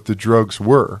what the drugs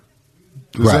were.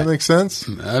 Does that make sense?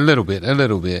 A little bit.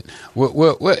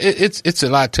 Well, it's a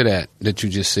lot to that you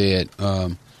just said.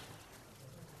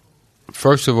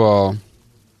 First of all,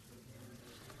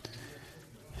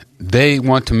 they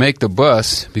want to make the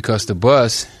bust because the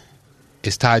bust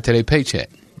is tied to their paycheck.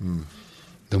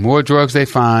 The more drugs they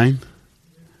find,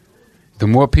 the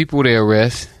more people they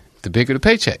arrest, the bigger the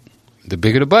paycheck, the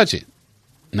bigger the budget.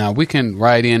 Now, we can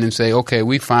write in and say, okay,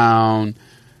 we found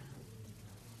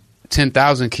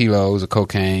 10,000 kilos of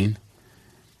cocaine.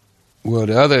 Well,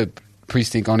 the other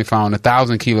precinct only found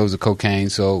 1,000 kilos of cocaine,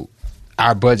 so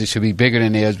our budget should be bigger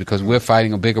than theirs because we're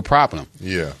fighting a bigger problem.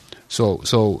 Yeah.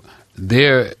 So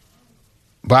their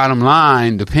bottom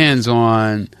line depends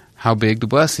on how big the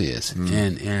bus is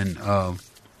and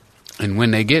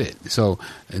when they get it. So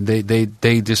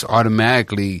they just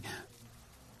automatically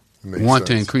want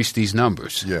to increase these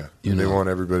numbers. Yeah. They want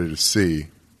everybody to see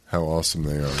how awesome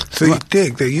they are. So you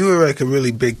think that you were like a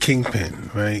really big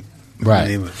kingpin, right?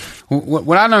 Right.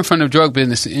 What I learned from the drug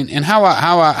business and how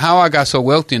I got so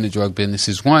wealthy in the drug business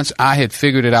is once I had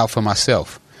figured it out for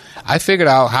myself. I figured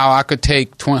out how I could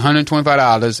take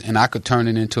 $125 and I could turn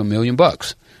it into $1 million.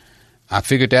 I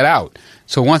figured that out.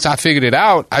 So once I figured it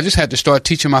out, I just had to start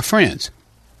teaching my friends.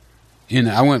 You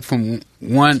know, I went from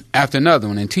one after another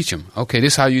one and teach them. Okay,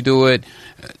 this is how you do it.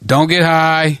 Don't get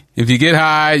high. If you get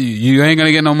high, you ain't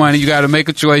gonna get no money. You got to make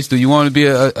a choice. Do you want to be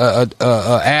a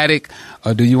addict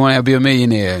or do you want to be a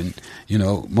millionaire? And you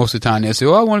know, most of the time they say,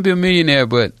 "Oh, I want to be a millionaire,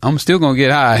 but I'm still gonna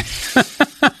get high."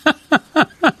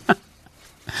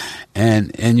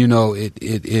 And you know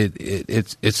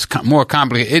it's more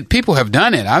complicated. People have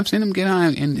done it. I've seen them get high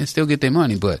and still get their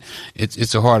money, but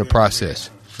it's a harder process.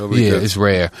 It's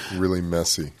rare. Really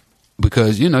messy.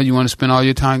 Because, you know, you want to spend all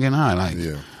your time getting high. Like,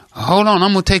 hold on,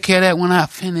 I'm going to take care of that when I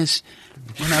finish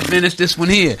this one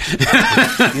here.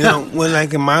 You know, when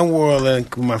like in my world,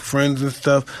 like with my friends and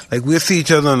stuff, like we'll see each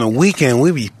other on the weekend,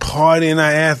 we be partying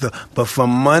our ass off. But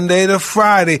from Monday to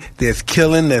Friday, there's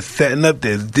killing, there's setting up,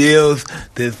 there's deals,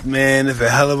 it's a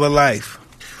hell of a life.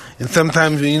 And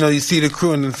sometimes, you see the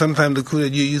crew, and then sometimes the crew that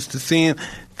you're used to seeing,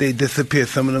 they disappear.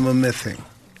 Some of them are missing.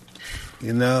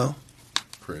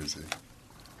 Crazy.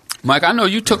 Mike, I know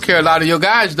you took care of a lot of your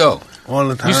guys, though. All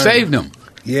the time. You saved them.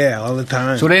 Yeah, all the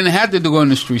time. So they didn't have to go in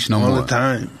the streets no more. All the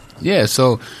time. Yeah,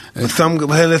 so... But some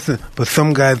guys,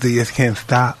 they just can't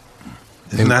stop.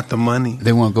 It's not the money.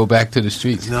 They want to go back to the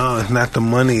streets. No, it's not the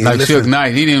money. Like Suge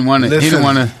Knight, he didn't want to.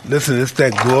 Listen, it's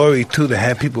that glory too to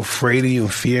have people afraid of you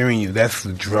and fearing you. That's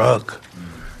the drug.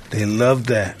 They love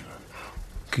that.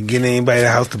 Could get anybody in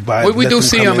the house to buy. We do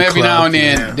see them every now and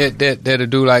then that'll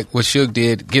do like what Suge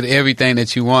did, get everything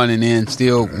that you want, and then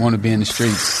still want to be in the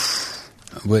streets.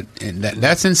 But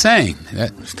that's insane.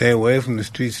 Stay away from the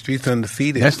streets. Streets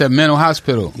undefeated. That's that mental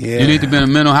hospital. Yeah. You need to be in a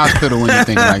mental hospital when you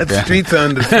think like that. Streets are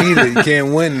undefeated. You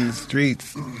can't win in the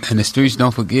streets. And the streets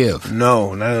don't forgive.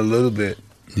 No, not a little bit.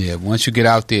 Yeah, once you get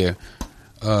out there,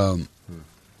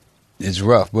 it's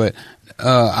rough. But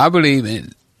I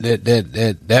believe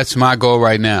that's my goal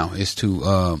right now, is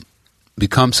to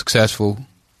become successful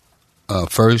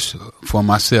first for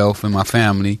myself and my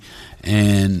family,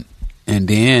 and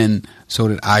then so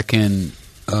that I can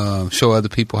show other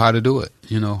people how to do it.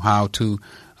 How to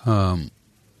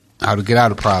get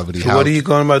out of poverty. So what are you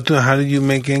going about doing? How do you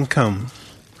make income?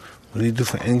 What do you do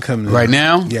for income now? Right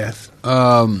now? Yes.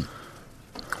 Marijuana.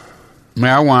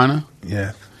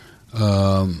 Yes.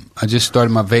 I just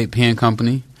started my vape pen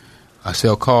company. I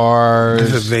sell cars.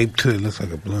 There's a vape too. It looks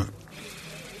like a blunt.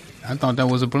 I thought that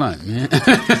was a blunt, man.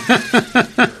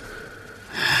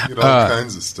 You get all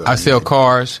kinds of stuff. I sell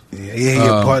cars. Yeah,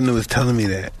 your partner was telling me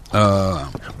that.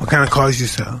 What kind of cars you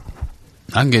sell?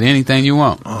 I can get anything you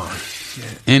want. Oh,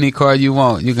 shit. Any car you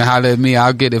want. You can holler at me.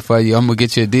 I'll get it for you. I'm going to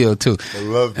get you a deal, too. I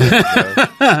love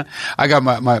that, man. I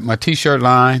got my T-shirt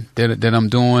line that I'm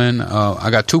doing. I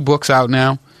got 2 books out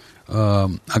now.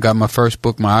 I got my first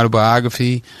book, my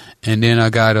autobiography. And then I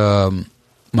got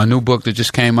my new book that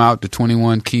just came out, The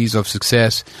 21 Keys of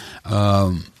Success.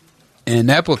 And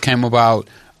that book came about,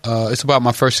 it's about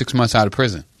my first 6 months out of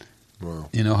prison. Wow.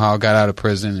 How I got out of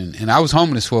prison. And I was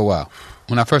homeless for a while.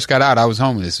 When I first got out, I was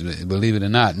homeless, believe it or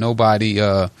not. Nobody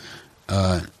would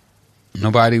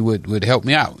help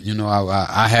me out.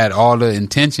 I had all the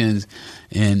intentions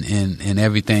and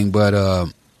everything, but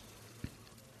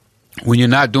when you're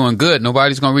not doing good,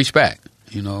 nobody's going to reach back.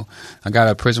 I got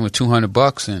out of prison with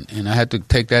 $200, and I had to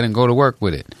take that and go to work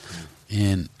with it.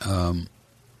 And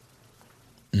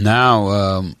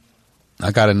now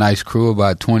I got a nice crew,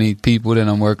 about 20 people that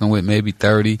I'm working with, maybe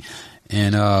 30,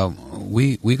 and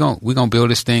we gonna build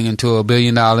this thing into $1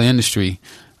 billion industry.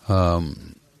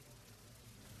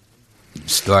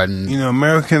 Starting,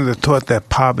 Americans are taught that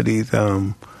poverty is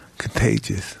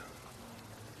contagious.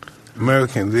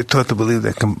 Americans, they're taught to believe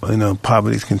that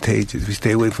poverty is contagious. We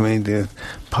stay away from anything that's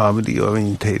poverty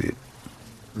orientated.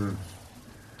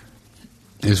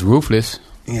 It's ruthless.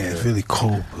 Yeah, it's really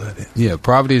cold-blooded. Yeah,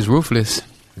 poverty is ruthless.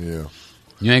 Yeah.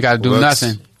 You ain't got to do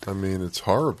nothing. I mean, it's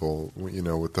horrible,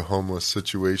 with the homeless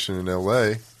situation in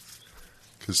L.A.,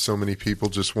 because so many people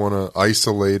just want to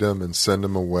isolate them and send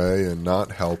them away and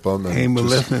not help them. And hey, but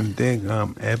listen,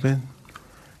 Evan,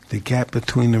 the gap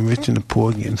between the rich and the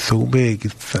poor getting so big,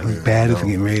 it's something bad is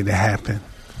getting ready to happen.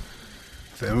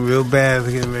 Something real bad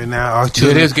is getting ready now. Our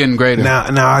children, it is getting greater. Now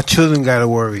our children got to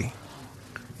worry.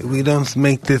 If we don't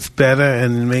make this better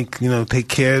and take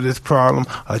care of this problem,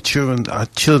 our kids are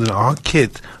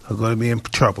going to be in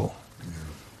trouble.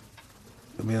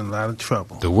 They'll be in a lot of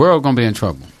trouble. The world going to be in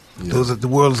trouble. Yeah. The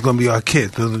world is going to be our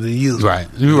kids. Those are the youth. Right.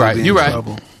 You're right.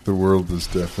 The world is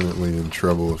definitely in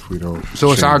trouble if we don't.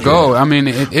 So it's our goal. I mean,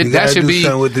 that should be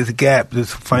something with this gap,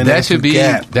 this financial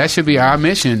gap. That should be our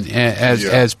mission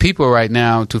as people right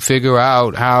now, to figure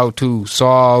out how to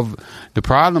solve the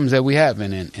problems that we have,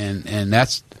 and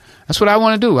that's what I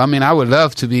want to do. I mean, I would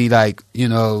love to be like,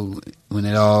 when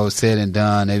it all said and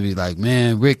done, they'd be like,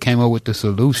 man, Rick came up with the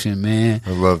solution, man.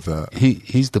 I love that.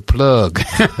 He's the plug.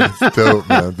 That's dope,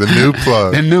 man. The new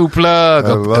plug. The new plug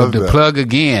of the plug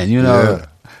again, Yeah.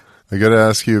 I got to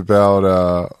ask you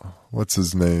about, what's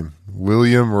his name?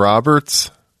 William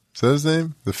Roberts? Is that his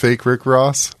name? The fake Rick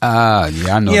Ross? Yeah, I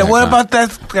know. Yeah, that what guy. about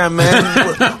that guy,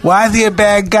 man? Why is he a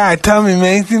bad guy? Tell me,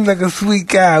 man. He seems like a sweet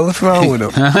guy. What's wrong with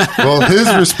him? Well,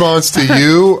 his response to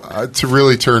you to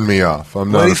really turn me off. I'm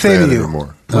not a fan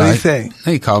anymore. What did he say?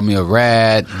 He called me a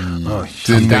rat.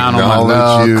 Didn't down on my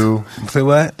acknowledge luck. you. Say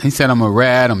what? He said I'm a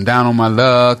rat. I'm down on my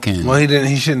luck. And Well, he didn't.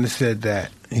 He shouldn't have said that.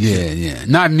 yeah.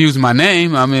 Not using my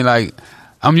name. I mean, like,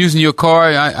 I'm using your car.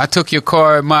 I took your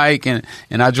car, Mike, and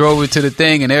I drove it to the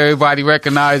thing, and everybody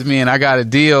recognized me, and I got a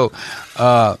deal.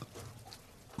 But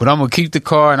I'm going to keep the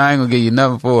car, and I ain't going to give you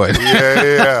nothing for it.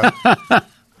 Yeah.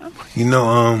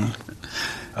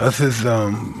 Us as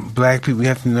black people, we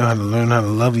have to learn how to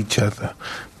love each other.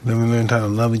 We haven't learned how to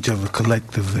love each other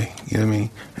collectively. You know what I mean?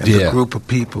 As a group of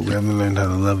people, we haven't learned how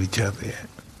to love each other yet.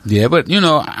 Yeah, but,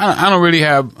 I don't really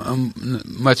have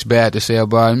much bad to say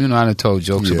about him. I done told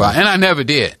jokes about him, and I never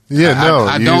did. Yeah,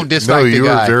 I don't dislike the guy. No, you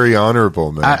were very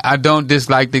honorable, man. I don't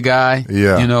dislike the guy.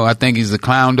 Yeah. I think he's a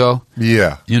clown, though.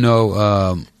 Yeah.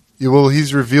 Well,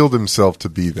 he's revealed himself to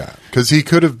be that. Because he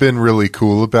could have been really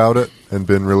cool about it and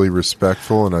been really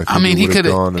respectful, and I think he would have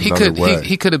gone another way.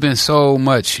 He could have been so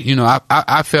much,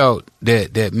 I felt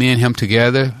that me and him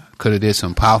together could have did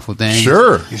some powerful things.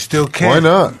 Sure. You still can. Why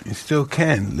not? You still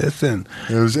can. Listen.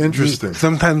 It was interesting.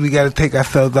 Sometimes we got to take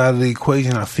ourselves out of the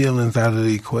equation, our feelings out of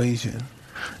the equation.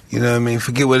 You know what I mean?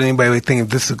 Forget what anybody would think. If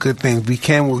this is a good thing, we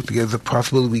can work together. There's a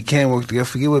possibility we can work together.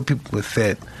 Forget what people have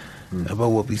said about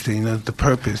what we say. The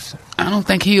purpose. I don't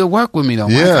think he'll work with me, though.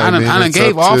 Yeah, I done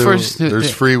gave offers.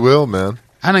 There's free will, man.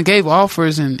 I done gave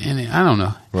offers, and I don't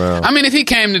know. Well, if he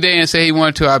came today and said he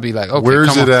wanted to, I'd be like, okay, where's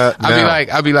come it on. at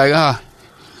now? I'd be like,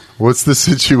 what's the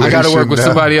situation? I got to work with now?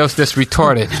 somebody else that's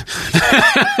retarded.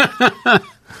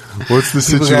 What's the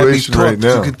situation right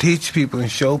now? You can teach people and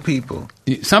show people.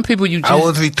 Some people I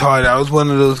was retarded. I was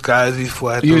one of those guys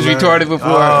before. You was retarded before?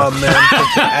 Oh, man,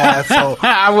 such an asshole.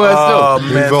 I was,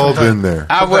 too. We've all been there.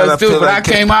 I was, too, but I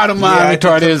came out of my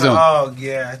retardism. Oh,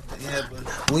 yeah.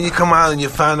 But when you come out and you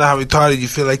find out how retarded, you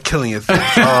feel like killing yourself.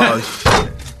 Oh,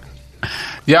 shit.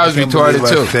 Yeah, I was retarded,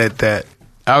 too. I said that.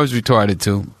 I was retarded,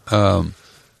 too.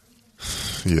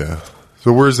 Yeah.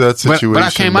 So where's that situation But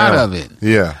I came out of it.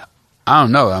 Yeah. I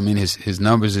don't know. His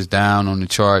numbers is down on the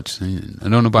charts. I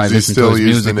don't nobody listen to still his use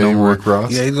music the name no more. Rick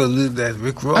Ross? Yeah, he's gonna lose that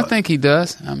Rick Ross. I think he does.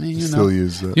 Still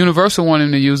use it. Universal want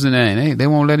him to use the name. They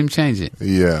won't let him change it.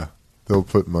 Yeah, they'll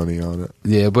put money on it.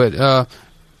 Yeah, but I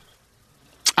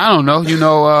don't know.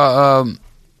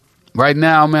 Right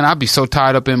now, man, I'd be so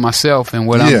tied up in myself and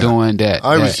what I'm doing that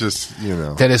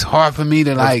it's hard for me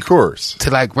to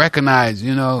recognize.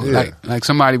 Like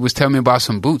somebody was telling me about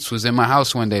some boots was in my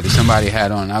house one day that somebody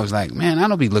had on. I was like, man, I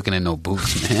don't be looking at no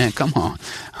boots, man. Come on,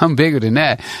 I'm bigger than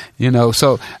that.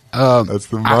 So that's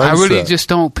the mindset. I really just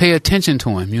don't pay attention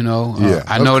to him. I know that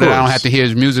I don't have to hear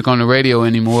his music on the radio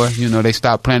anymore. They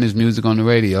stopped playing his music on the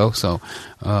radio, so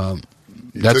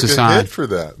that's a sign. Hit for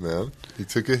that, man. He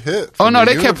took a hit. Oh no,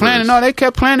 they kept playing. No, they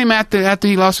kept playing him after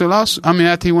he lost the lawsuit.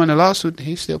 After he won the lawsuit,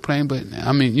 he's still playing. But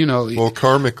well,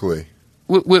 karmically,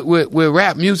 with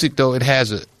rap music though, it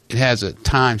has a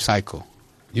time cycle.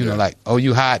 Like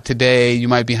you hot today, you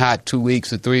might be hot 2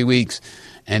 weeks or 3 weeks,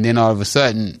 and then all of a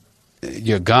sudden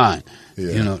you're gone.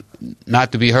 Yeah.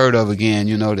 Not to be heard of again.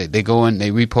 They go in, they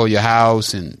repo your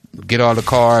house and get all the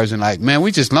cars and like, man,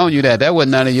 we just loaned you that. That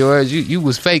wasn't none of yours. You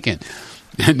was faking.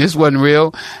 This wasn't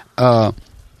real. It's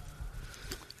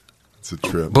a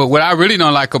trip. But what I really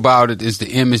don't like about it is the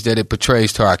image that it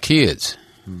portrays to our kids.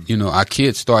 Our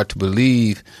kids start to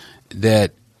believe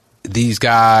that these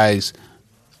guys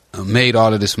made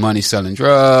all of this money selling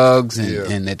drugs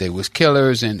and that they was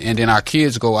killers. And then our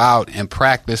kids go out and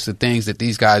practice the things that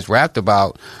these guys rapped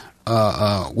about,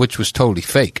 which was totally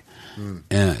fake.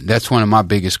 And that's one of my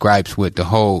biggest gripes with the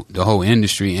whole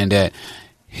industry, and that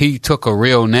he took a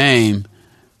real name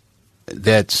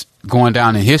that's going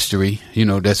down in history,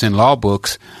 that's in law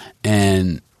books,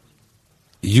 and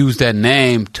use that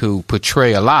name to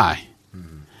portray a lie.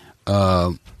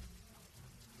 And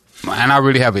I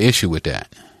really have an issue with that.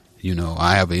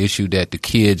 I have an issue that the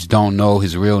kids don't know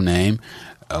his real name.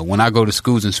 When I go to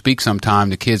schools and speak sometime,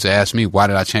 the kids ask me, why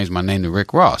did I change my name to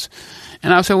Rick Ross?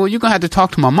 And I said, well, you're going to have to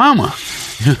talk to my mama.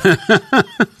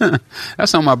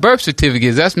 That's on my birth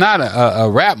certificate. That's not a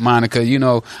rap moniker.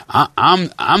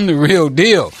 I'm the real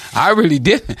deal. I really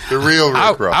did. The real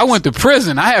Rick Ross. I went to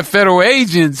prison. I had federal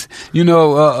agents,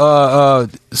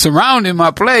 surrounding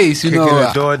my place. Kicking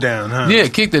the door down, huh? Yeah,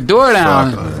 kick the door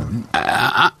down.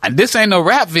 This ain't no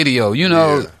rap video,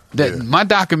 My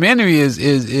documentary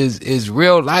is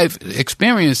real life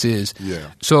experiences.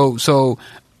 Yeah. So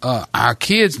our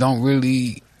kids don't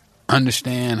really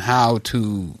understand how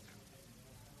to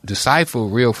decipher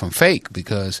real from fake,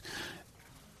 because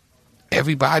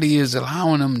everybody is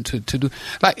allowing them to do.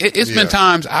 Like it's been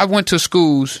times I went to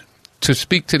schools to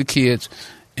speak to the kids,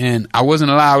 and I wasn't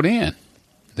allowed in.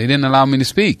 They didn't allow me to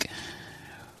speak.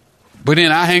 But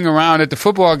then I hang around at the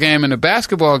football game and the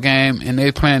basketball game, and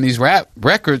they playing these rap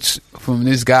records from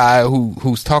this guy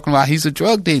who's talking about he's a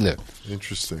drug dealer.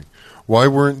 Interesting. Why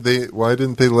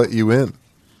didn't they let you in?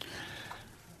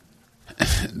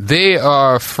 They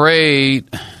are afraid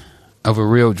of a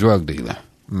real drug dealer.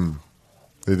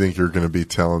 They think you're going to be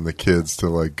telling the kids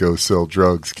to go sell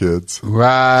drugs, kids.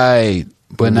 Right.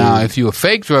 But now, if you're a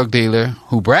fake drug dealer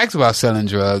who brags about selling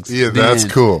drugs, that's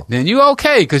cool. Then you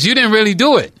okay because you didn't really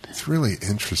do it. It's really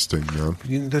interesting,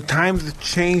 man. The times have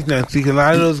changed now. See, a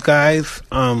lot of those guys,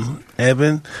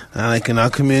 Evan, like in our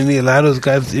community, a lot of those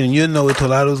guys, and you know it, a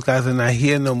lot of those guys are not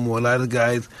here no more. A lot of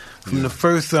guys from the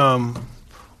first,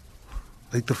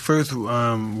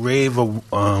 rave of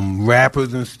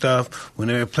rappers and stuff, when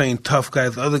they were playing tough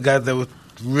guys, other guys that were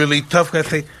really tough guys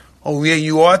say, oh, yeah,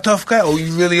 you are a tough guy? Oh,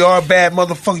 you really are a bad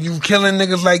motherfucker? You killing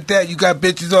niggas like that? You got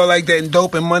bitches all like that and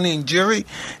dope and money and jury?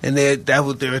 And that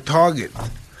was their target.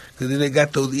 Because then they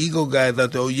got those ego guys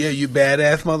out there. Oh, yeah, you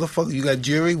badass motherfucker. You got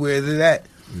jury? Where is it at?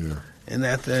 Yeah. And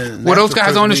that's those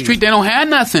guys on the street, they don't have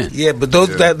nothing. Yeah, but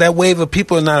that wave of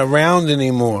people are not around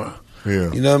anymore.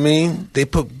 Yeah. You know what I mean? They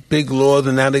put big laws,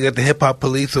 and now they got the hip-hop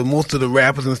police, so most of the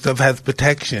rappers and stuff has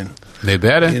protection. They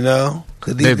better. You know?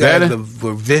 Because these guys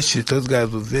were vicious. Those guys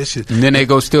were vicious. And then they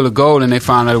go steal the gold and they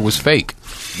find out it was fake.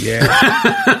 Yeah.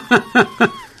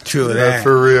 True that.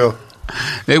 For real.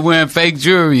 They wearing fake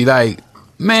jewelry. Like,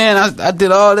 man, I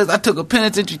did all this. I took a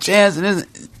penitentiary chance. And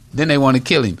then they want to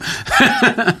kill him.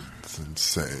 It's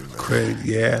insane, man.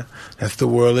 Crazy, yeah. That's the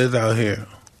world is out here.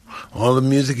 All the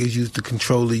music is used to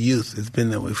control the youth. It's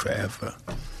been that way forever.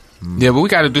 Yeah, but we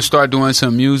got to start doing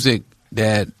some music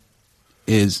that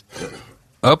is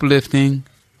uplifting,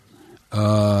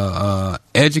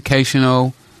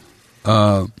 educational,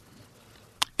 and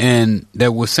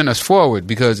that will send us forward.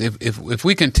 Because if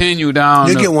we continue down,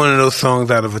 you get one of those songs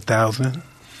out of 1,000.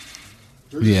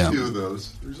 There's a few of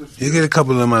those. You get a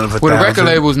couple of them out of 1,000. Well, the record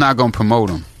label's not going to promote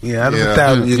them. Yeah, out of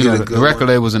 1,000, you get a good the record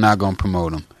labels are not going to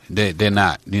promote them. They're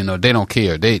not. You know, they don't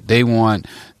care. They want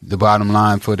the bottom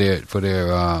line for their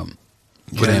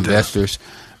investors.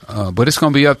 But it's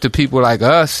going to be up to people like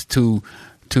us to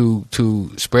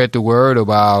spread the word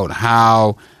about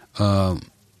how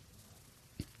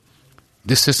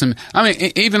this system. I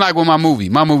mean, even like with my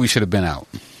movie should have been out.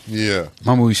 Yeah,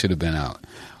 my movie should have been out.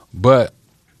 But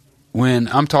when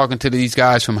I'm talking to these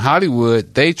guys from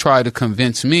Hollywood, they try to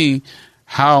convince me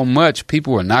how much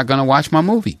people are not going to watch my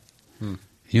movie.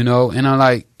 You know, and I'm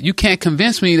like, you can't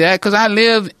convince me that because I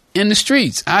live in the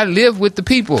streets. I live with the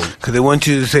people. Because they want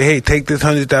you to say, hey, take this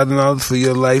 $100,000 for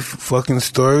your life fucking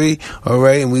story, all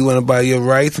right, and we want to buy your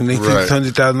rights, and they take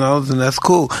 $100,000, and that's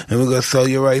cool. And we're going to sell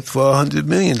your rights for $100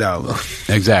 million.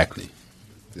 Exactly.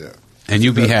 Yeah. And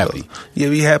you be happy. Yeah,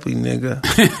 be happy, nigga.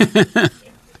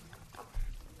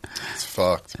 It's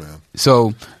fucked, man.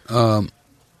 So,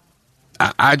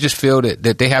 I just feel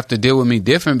that they have to deal with me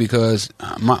different because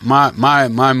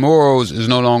my morals is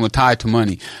no longer tied to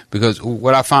money. Because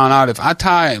what I found out, if I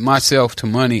tie myself to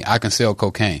money, I can sell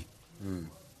cocaine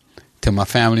to my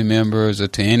family members or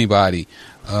to anybody.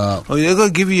 They're going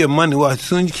to give you your money. Well, as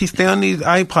soon as you stay on these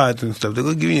iPods and stuff, they're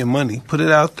going to give you your money. Put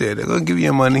it out there. They're going to give you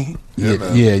your money. Yeah.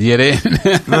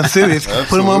 No, serious.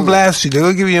 Put them on blast sheet. They're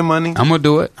going to give you your money. I'm going to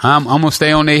do it. I'm going to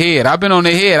stay on their head. I've been on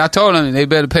their head. I told them they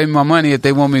better pay me my money if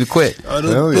they want me to quit.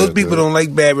 Those people don't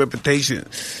like bad reputation.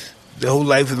 Their whole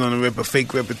life is on a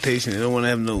fake reputation. They don't want to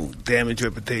have no damaged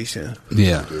reputation.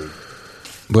 Yeah.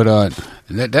 But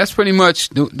that's pretty much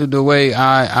the way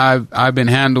I've been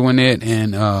handling it,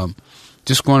 and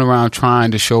just going around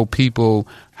trying to show people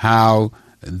how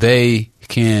they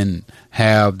can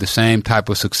have the same type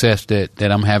of success that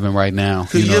I'm having right now.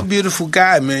 You're a beautiful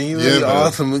guy, man. You're really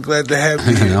awesome. We're glad to have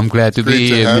you here. I'm glad to be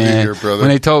here, man. When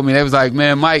they told me, they was like,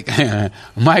 man, Mike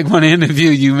want to interview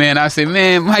you, man. I said,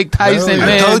 man, Mike Tyson,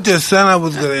 man. I told your son I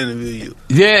was going to interview you.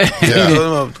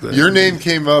 Yeah. Your name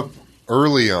came up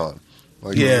early on.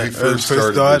 Like when we first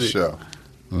started the show.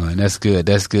 Well, that's good.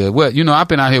 That's good. Well, you know, I've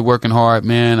been out here working hard,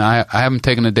 man. I haven't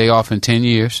taken a day off in 10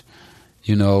 years.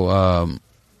 You know,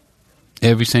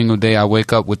 every single day I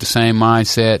wake up with the same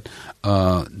mindset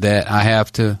that I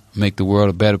have to make the world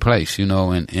a better place, you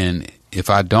know, and if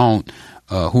I don't,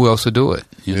 who else will do it?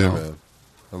 You know? Man.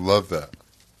 I love that.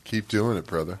 Keep doing it,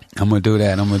 brother. I'm going to do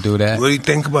that. What do you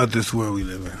think about this world we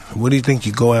live in? What do you think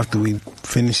you go after we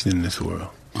finish in this world?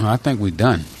 I think we're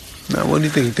done. Now, what do you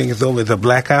think? You think it's over? It's a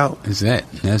blackout? That's it.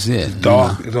 It's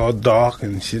dark. You know? It's all dark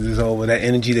and shit is over. That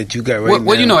energy that you got right now.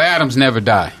 Well, you know, atoms never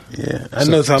die. Yeah, I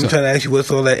know. So I'm trying to ask you, what's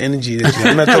all that energy?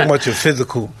 I'm not talking about your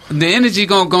physical. The energy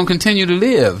gonna continue to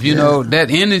live. You know,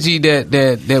 that energy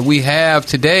that we have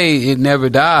today, it never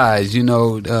dies. You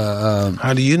know.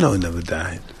 How do you know it never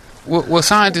died? Well,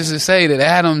 scientists say that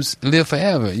atoms live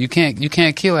forever. You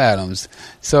can't kill atoms.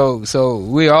 So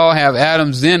we all have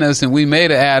atoms in us, and we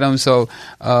made an atom. So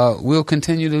we'll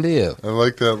continue to live. I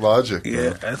like that logic.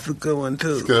 Yeah, that's a good one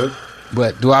too. It's good.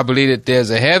 But do I believe that there's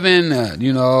a heaven?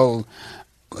 You know,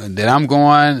 that I'm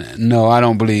going, no, I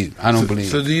don't believe.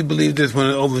 So do you believe this when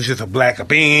it opens just a black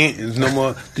bang? There's no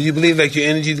more. Do you believe like your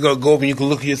energy is gonna go up and you can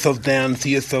look at yourself down and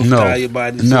see yourself die your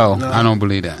body? No, I don't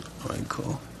believe that. All right,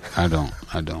 cool. I don't.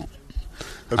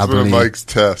 That's one of Mike's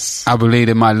tests. I believe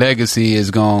that my legacy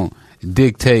is going to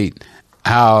dictate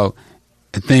how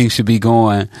things should be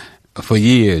going for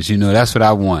years. You know, that's what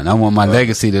I want. I want my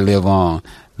legacy to live on.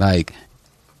 Like,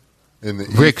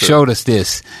 Rick showed us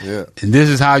this. Yeah. And this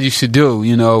is how you should do.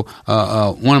 You know,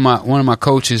 one of my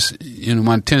coaches, you know,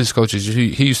 my tennis coaches,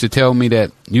 he used to tell me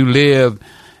that you live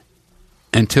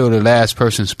until the last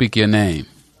person speak your name.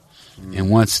 And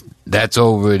once that's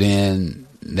over, then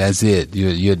that's it.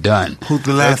 You're done. Who's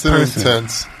the last person?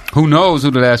 Intense. Who knows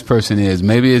who the last person is?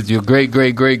 Maybe it's your great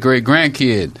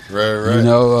grandkid. Right. You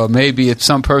know, maybe it's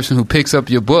some person who picks up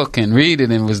your book and read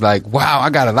it and was like, "Wow,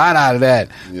 I got a lot out of that."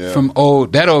 Yeah. From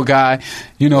that old guy,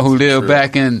 you know, who lived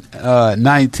back in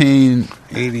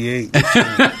 1988.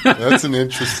 That's an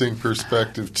interesting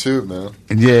perspective too, man.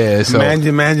 Yeah. So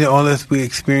Imagine all this we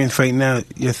experience right now.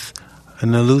 It's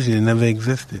an illusion. It never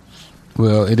existed.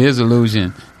 well, it is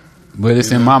illusion, but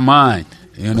it's in my mind.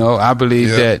 You know, I believe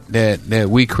that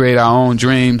we create our own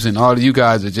dreams, and all of you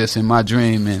guys are just in my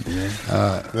dream. And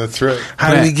that's right.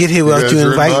 How did we get here without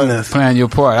you inviting us? Playing your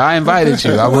part. I invited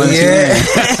you. I wanted you.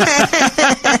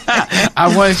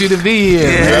 I wanted you to be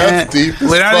here. Yeah. Man. Deep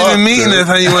Without even meeting us,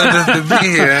 how you wanted us to be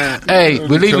here? Hey,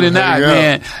 believe it or not,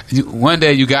 man, one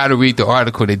day you got to read the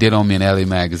article they did on me in LA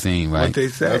Magazine, right? What they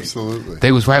say? Absolutely.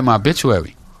 They was writing my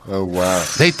obituary. Oh, wow.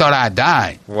 They thought I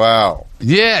died. Wow.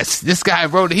 Yes, this guy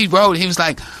wrote. He was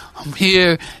like, "I'm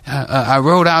here. I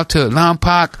rode out to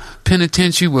Lompoc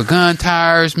Penitentiary with gun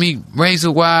tires, me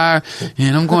razor wire,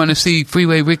 and I'm going to see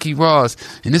Freeway Ricky Ross.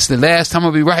 And this is the last time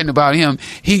I'll be writing about him.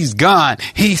 He's gone.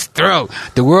 He's through.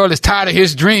 The world is tired of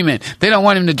his dreaming. They don't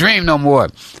want him to dream no more."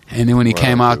 And then when he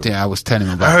came out there, I was telling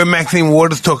him about I heard Maxine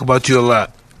Waters talk about you a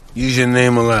lot. Use your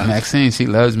name a lot. Maxine. She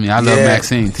loves me. I love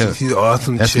Maxine too. She's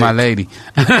awesome. That's chick. my lady.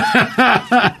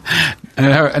 And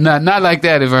her, not like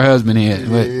that if her husband is,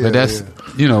 but that's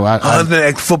you know. Her husband,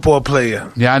 ex-football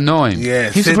player. Yeah, I know him.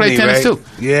 Yeah, he used to play tennis right? too.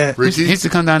 Yeah, Ricky? He used to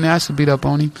come down there. I used to beat up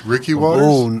on him. Ricky Waters?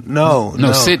 Oh no,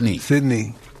 Sydney.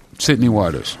 Sydney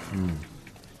Waters.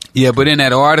 Yeah, but in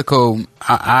that article,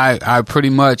 I pretty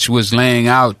much was laying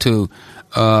out to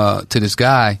this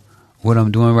guy what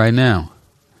I'm doing right now.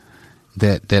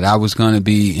 That I was going to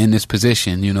be in this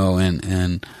position, you know,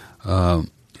 and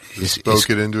spoke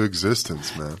it into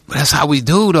existence, man. But that's how we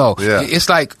do, though. Yeah. It's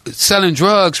like selling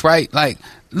drugs, right? Like,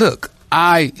 look,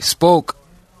 I spoke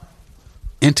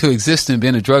into existence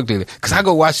being a drug dealer because I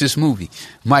go watch this movie.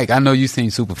 Mike, I know you've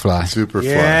seen Superfly.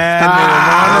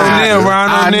 Yeah,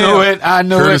 Ron O'Neal. I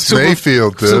know Curtis it.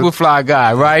 Mayfield, dude. Superfly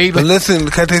guy, right? But listen,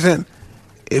 can I tell you something?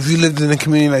 If you lived in a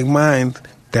community like mine,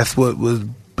 that's what was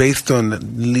based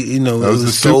on, you know, it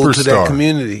was sold to that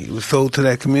community. It was sold to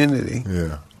that community.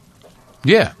 Yeah.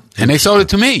 Yeah. And they sold it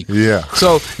to me. Yeah.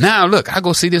 So now, look, I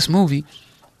go see this movie.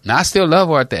 Now, I still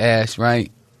love Arthur Ashe,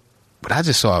 right? But I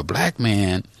just saw a black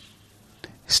man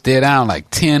stare down like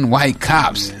 10 white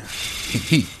cops. Yeah.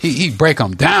 He break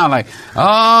them down like,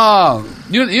 oh,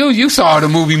 you saw the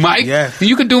movie, Mike. Yes.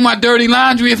 You can do my dirty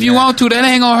laundry if you want to. That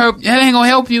ain't gonna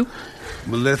help you.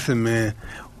 But listen, man.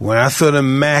 When I saw the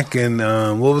Mac and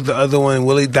what was the other one,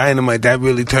 Willie Dynamite, that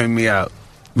really turned me out.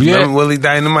 Yeah. Remember Willie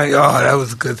Dynamite? Oh, that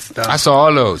was good stuff. I saw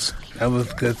all those. That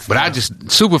was good stuff. But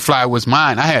Superfly was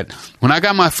mine. When I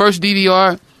got my first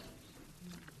DVR,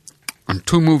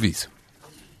 2 movies.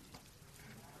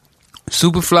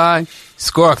 Superfly,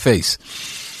 Scarface.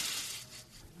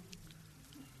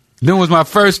 Them was my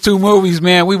first 2 movies,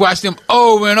 man. We watched them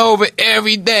over and over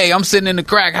every day. I'm sitting in the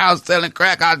crack house selling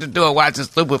crack out the door watching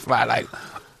Superfly like,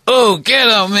 oh, get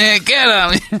him, man,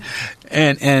 get him.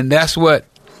 and that's what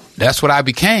I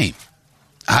became.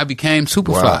 I became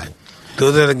Superfly. Wow.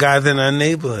 Those are the guys in our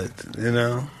neighborhood, you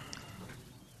know.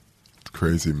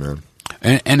 Crazy, man.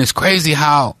 And it's crazy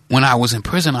how when I was in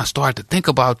prison, I started to think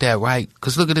about that, right?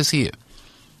 Because look at this here.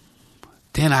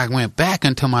 Then I went back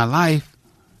into my life,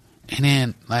 and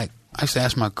then, like, I used to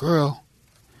ask my girl,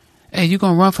 hey, you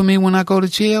going to run for me when I go to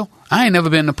jail? I ain't never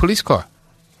been in a police car.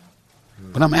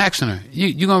 But I'm asking her,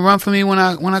 you going to run for me when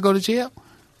I go to jail?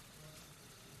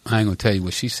 I ain't going to tell you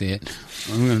what she said.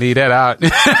 I'm going to leave that out.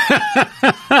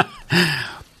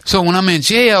 So when I'm in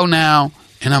jail now,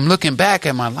 and I'm looking back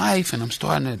at my life, and I'm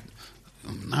learning,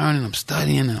 I'm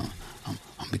studying, and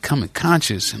I'm becoming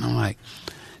conscious, and I'm like,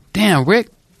 damn, Rick,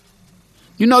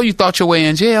 you know you thought your way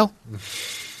in jail.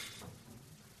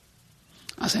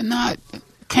 I said, nah, it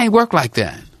can't work like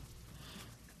that.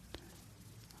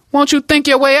 Won't you think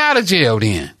your way out of jail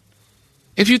then?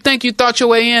 If you think you thought your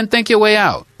way in, think your way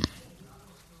out.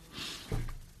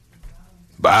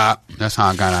 But that's how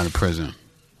I got out of prison.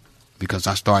 Because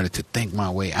I started to think my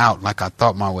way out like I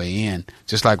thought my way in.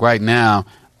 Just like right now,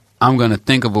 I'm going to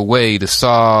think of a way to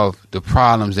solve the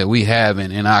problems that we have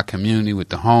in our community with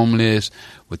the homeless,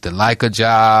 with the lack of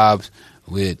jobs,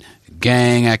 with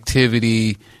gang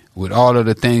activity, with all of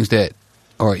the things that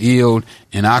are ill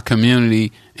in our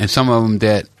community, and some of them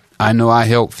that I know I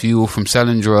help fuel from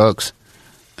selling drugs.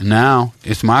 Now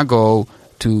it's my goal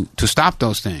to stop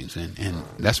those things, and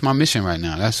that's my mission right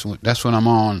now. That's what I'm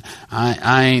on.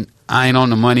 I ain't on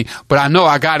the money, but I know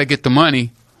I got to get the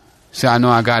money. See, I know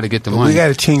I got to get the money. We got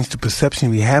to change the perception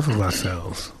we have of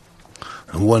ourselves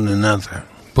and one another.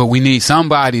 But we need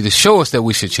somebody to show us that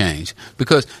we should change.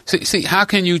 Because, see, how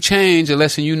can you change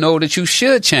unless you know that you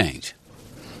should change?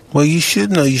 Well, you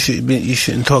should know you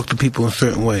shouldn't talk to people in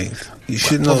certain ways. You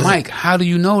should know. But Mike, how do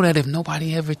you know that if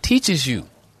nobody ever teaches you?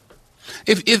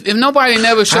 If nobody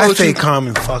never shows you... I say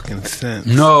common fucking sense.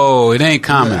 No, it ain't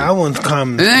common. I want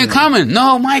common sense. It ain't common.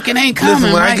 No, Mike, it ain't common.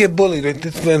 Listen, when Mike. I get bullied, like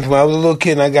this when I was a little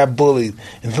kid and I got bullied,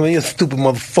 and somebody, you stupid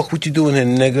motherfucker, what you doing here,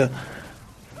 nigga?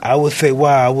 I would say,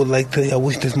 wow, I would like to, I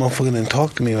wish this motherfucker didn't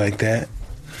talk to me like that.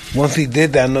 Once he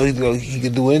did that, I know he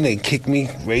could do anything. Kick me,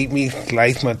 rape me,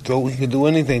 slice my throat. He could do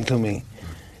anything to me.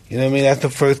 You know what I mean? That's the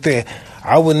first thing.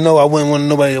 I wouldn't know. I wouldn't want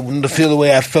nobody to feel the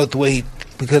way I felt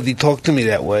because he talked to me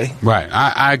that way. Right.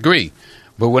 I agree.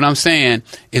 But what I'm saying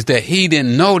is that he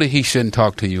didn't know that he shouldn't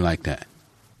talk to you like that.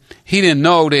 He didn't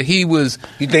know that he was...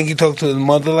 You think he talked to his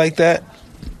mother like that?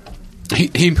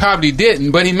 He probably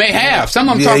didn't, but he may have. Some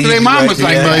of them talk to their mamas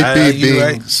like that. He might be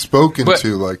being spoken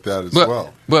to like that as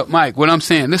well. But Mike, what I'm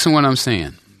saying, listen what I'm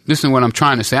saying. Listen what I'm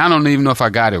trying to say. I don't even know if I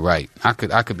got it right. I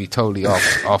could be totally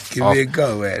off. Give me a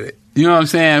go at it. You know what I'm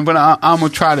saying? But I'm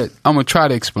gonna try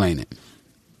to explain it.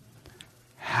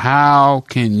 How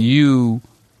can you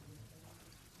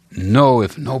know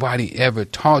if nobody ever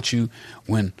taught you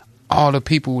when all the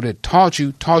people that taught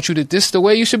you that this is the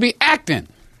way you should be acting?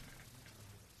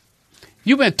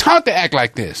 You've been taught to act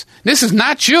like this. This is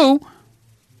not you.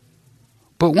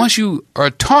 But once you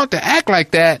are taught to act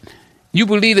like that, you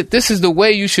believe that this is the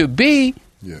way you should be.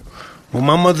 Yeah. Well,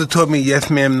 my mother taught me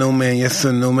yes, ma'am, no, ma'am, yes,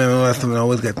 sir, no, ma'am, all that stuff, and I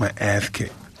always got my ass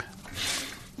kicked.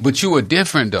 But you were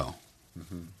different, though.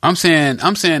 Mm-hmm. I'm saying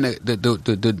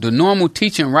the normal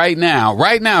teaching right now,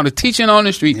 the teaching on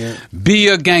the street, be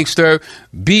a gangster,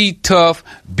 be tough,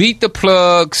 beat the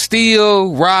plug,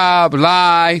 steal, rob,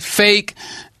 lie, fake.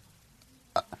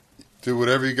 Do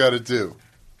whatever you got to do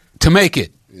to make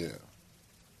it. Yeah.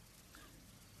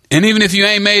 And even if you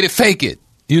ain't made it, fake it.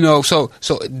 You know, so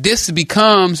this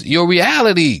becomes your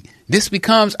reality. This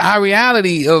becomes our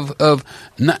reality of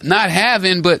not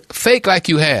having, but fake like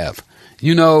you have.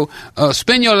 You know,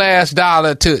 spend your last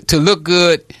dollar to look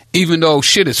good, even though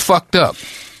shit is fucked up.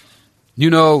 You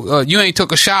know, you ain't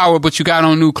took a shower, but you got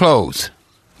on new clothes.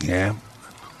 Yeah.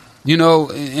 You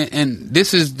know, and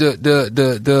this is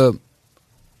the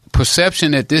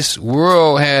perception that this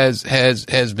world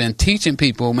has been teaching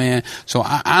people, man. So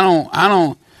I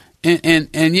don't,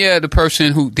 and yeah, the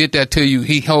person who did that to you,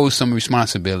 he holds some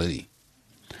responsibility.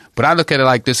 But I look at it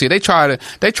like this: here, they try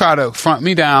to front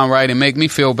me down, right, and make me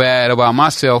feel bad about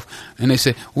myself. And they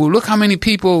say, "Well, look how many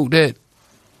people that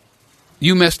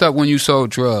you messed up when you sold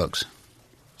drugs."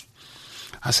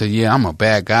 I said, "Yeah, I'm a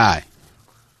bad guy."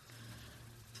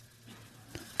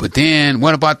 But then,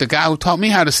 what about the guy who taught me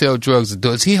how to sell drugs?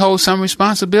 Does he hold some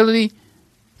responsibility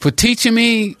for teaching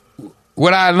me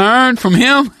what I learned from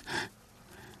him?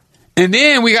 And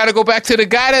then we got to go back to the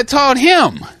guy that taught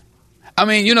him. I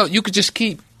mean, you know, you could just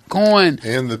keep going.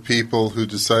 And the people who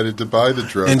decided to buy the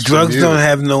drugs. And drugs don't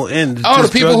have no end. The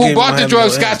people who bought the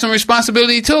drugs got some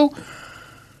responsibility too.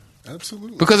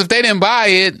 Absolutely. Because if they didn't buy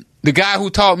it, the guy who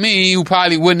taught me, who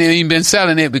probably wouldn't have even been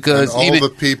selling it because... And all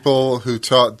the people who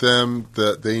taught them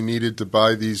that they needed to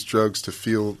buy these drugs to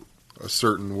feel a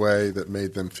certain way that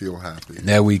made them feel happy.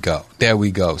 There we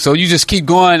go. So you just keep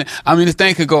going. I mean, the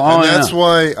thing could go on. And that's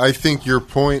why I think your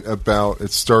point about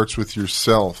it starts with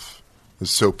yourself is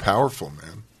so powerful,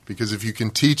 man. Because if you can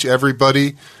teach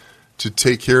everybody to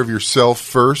take care of yourself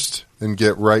first and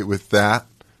get right with that,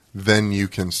 then you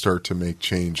can start to make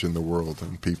change in the world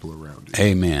and people around you.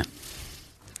 Amen.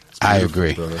 I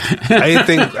agree. I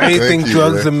think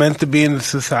drugs are meant to be in the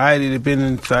society. They've been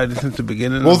in society since the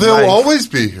beginning. Well, they'll always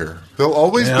be here. They'll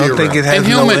always be around. I don't think it has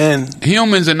no end.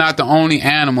 Humans are not the only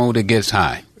animal that gets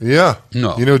high. Yeah.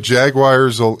 No. You know,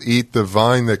 jaguars will eat the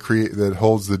vine that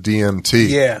holds the DMT.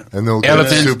 Yeah. And they'll get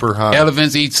super high.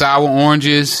 Elephants eat sour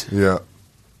oranges. Yeah.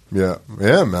 Yeah.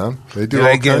 Yeah, man. They do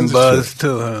all getting kinds buzz of shit.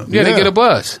 too, huh? Yeah, they get a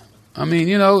buzz. I mean,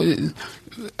 you know,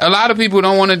 a lot of people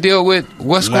don't want to deal with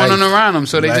what's going on around them,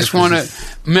 so they just want to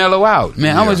mellow out.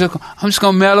 Man, I'm just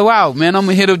going to mellow out, man. I'm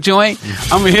going to hit a joint.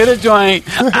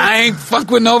 I ain't fuck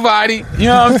with nobody. You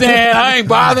know what I'm saying? I ain't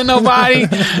bother nobody.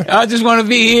 I just want to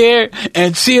be here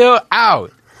and chill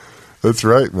out. That's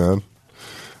right, man.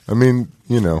 I mean,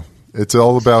 you know, it's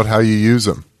all about how you use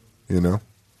them, you know,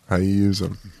 how you use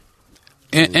them.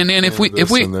 And then if we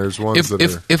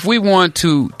want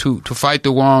to fight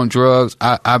the war on drugs,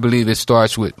 I believe it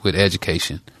starts with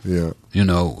education. Yeah. You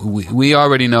know, we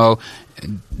already know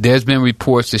there's been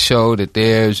reports to show that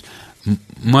there's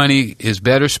money is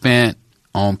better spent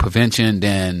on prevention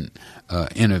than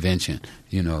intervention.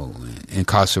 You know,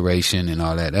 incarceration and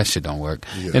all that. That shit don't work.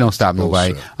 Yeah, it don't stop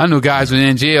nobody. I knew guys who were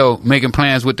in jail making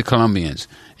plans with the Colombians.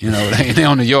 You know, they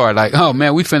on the yard like, oh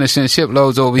man, we finna send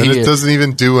shiploads over here. And it doesn't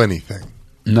even do anything.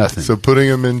 Nothing. So putting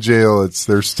them in jail,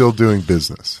 they're still doing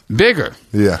business. Bigger.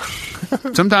 Yeah.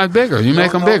 Sometimes bigger. You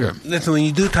make them bigger. Listen, when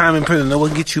you do time in prison, know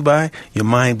what gets you by? Your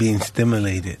mind being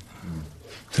stimulated.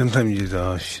 Sometimes you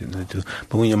just, shit,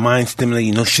 but when your mind's stimulated,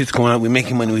 you know shit's going on, we're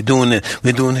making money, we're doing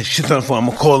this, shit's on the phone, I'm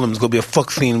going to call them, it's going to be a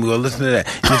fuck scene, we're going to listen to that.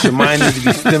 Just your mind needs to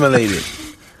be stimulated.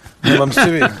 You know, I'm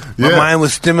serious. My mind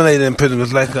was stimulated in prison. It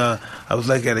was like, I was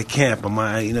like at a camp. My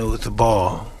mind, you know, it's a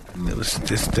ball. It was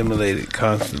just stimulated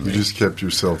constantly. You just kept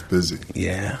yourself busy.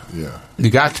 Yeah. Yeah. You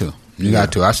got to. You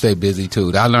got to. I stay busy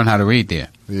too. I learned how to read there.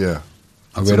 Yeah.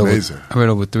 I read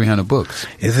over 300 books.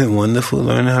 Isn't it wonderful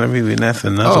learning how to read? That's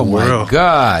another world. Oh my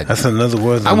God! That's another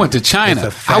world. I went to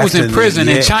China. I was in prison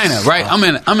in China, right? I'm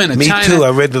in China. Me too. I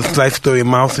read the life story of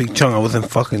Mao Zedong. I was in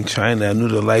fucking China. I knew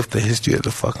the history of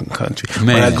the fucking country.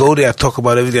 Man. When I go there, I talk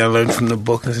about everything I learned from the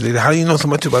book. And say, how do you know so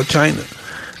much about China?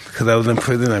 Because I was in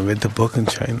prison. I read the book in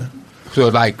China. So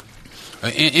like.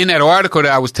 In that article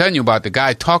that I was telling you about, the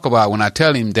guy talk about when I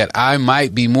tell him that I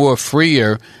might be more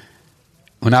freer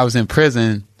when I was in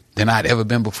prison than I'd ever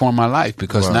been before in my life,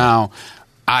 because now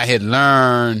I had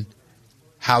learned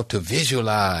how to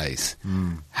visualize,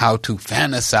 how to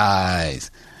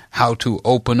fantasize, how to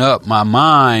open up my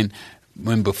mind,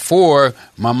 when before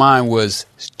my mind was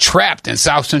trapped in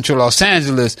South Central Los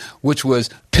Angeles, which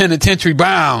was penitentiary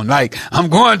bound. Like, I'm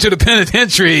going to the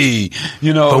penitentiary,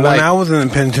 you know. But when I was in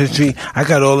the penitentiary, I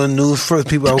got all the news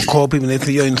first. I would call people and they'd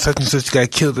say, yo, such and such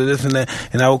got killed or this and that.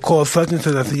 And I would call such and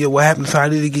such. I said, yo, what happened? So how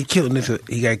did he get killed? And they said,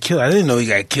 he got killed. I didn't know he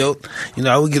got killed. You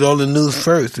know, I would get all the news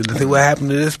first. And they say, what happened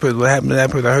to this person? What happened to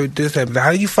that person? I heard this happen.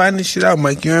 How do you find this shit out,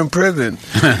 Mike? You're in prison.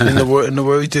 and the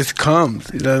word just comes.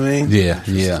 You know what I mean?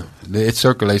 Yeah. It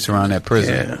circulates around that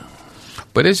prison. Yeah.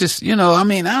 But it's just, you know, I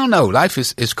mean, I don't know. Life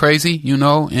is crazy, you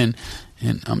know, and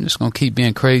I'm just going to keep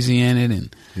being crazy in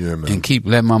it and keep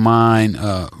letting my mind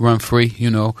run free, you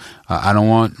know. I don't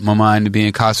want my mind to be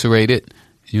incarcerated,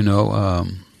 you know.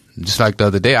 Just like the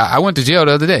other day. I went to jail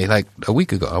the other day, like a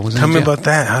week ago. I was Tell me about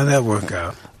that. How did that work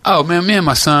out? Oh, man, me and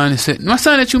my son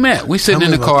that you met, we sitting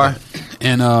in the car,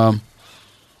 and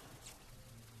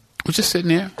we're just sitting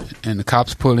there, and the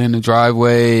cops pull in the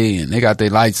driveway, and they got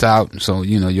their lights out, so,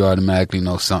 you know, you automatically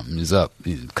know something is up.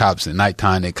 Cops at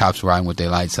nighttime, cops riding with their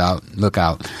lights out, look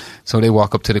out. So they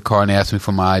walk up to the car and ask me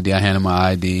for my ID. I hand them my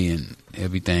ID and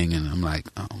everything, and I'm like,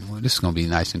 oh, well, this is going to be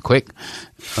nice and quick.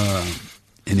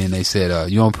 And then they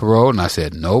said, you on parole? And I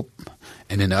said, nope.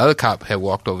 And then the other cop had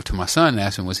walked over to my son and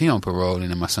asked him, was he on parole?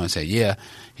 And then my son said, yeah.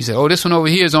 He said, oh, this one over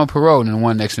here is on parole. And then the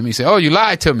one next to me said, oh, you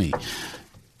lied to me.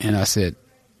 And I said,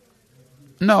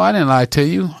 no, I didn't lie to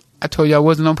you. I told you I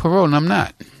wasn't on parole, and I'm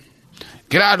not.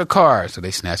 Get out of the car. So they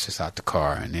snatched us out the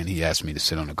car, and then he asked me to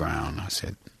sit on the ground. I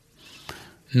said,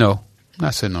 no, I'm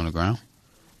not sitting on the ground.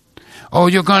 Oh,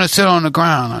 you're going to sit on the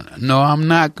ground. No, I'm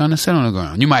not going to sit on the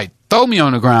ground. You might throw me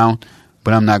on the ground,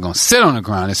 but I'm not going to sit on the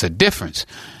ground. It's a difference.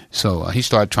 So he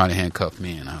started trying to handcuff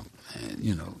me, and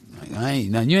you know, like,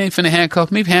 you ain't finna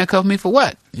handcuff me. Handcuff me for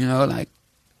what? You know, like,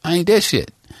 I ain't that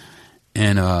shit.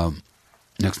 And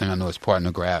next thing I know, his partner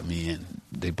grabbed me, and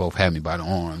they both had me by the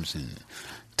arms and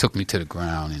took me to the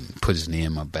ground and put his knee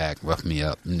in my back, roughed me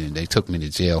up, and then they took me to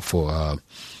jail for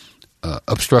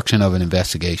obstruction of an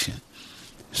investigation.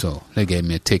 So they gave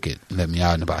me a ticket, let me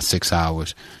out in about 6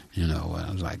 hours. You know, I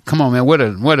was like, come on, man, where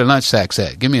the lunch sacks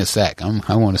at? Give me a sack.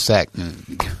 I want a sack.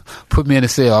 Put me in a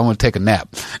cell. I want to take a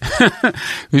nap.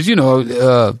 Because, you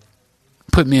know,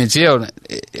 put me in jail,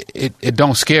 it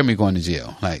don't scare me going to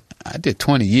jail. Like, I did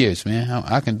 20 years, man.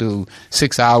 I can do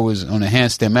 6 hours on a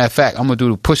handstand. Matter of fact, I'm going to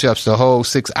do the push-ups the whole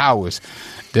 6 hours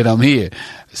that I'm here.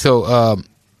 So,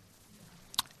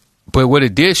 but what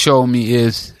it did show me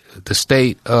is the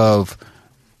state of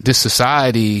this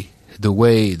society, the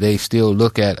way they still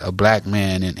look at a black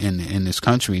man in this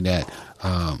country, that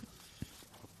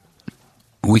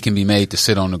we can be made to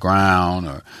sit on the ground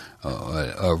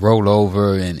or roll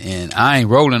over, and I ain't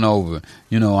rolling over.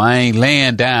 I ain't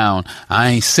laying down. I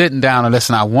ain't sitting down unless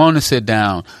I want to sit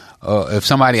down. If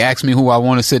somebody asks me who I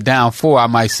want to sit down for, I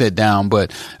might sit down,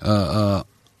 but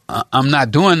I'm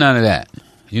not doing none of that.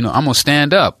 I'm going to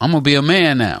stand up. I'm going to be a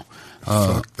man now.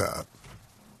 Fuck that.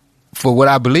 For what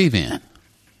I believe in.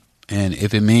 And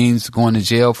if it means going to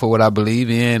jail for what I believe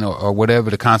in or whatever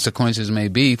the consequences may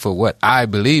be for what I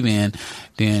believe in,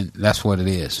 then that's what it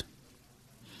is.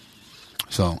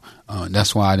 So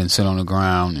that's why I didn't sit on the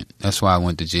ground. That's why I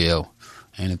went to jail.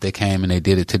 And if they came and they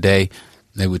did it today,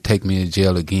 they would take me to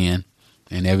jail again.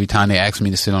 And every time they asked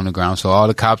me to sit on the ground. So all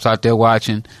the cops out there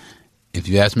watching, if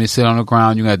you ask me to sit on the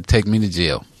ground, you got to take me to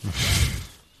jail.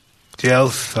 Jail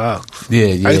sucks. Yeah.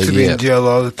 I used to be in jail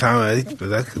all the time.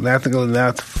 I have to go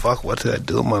now to fuck. What did I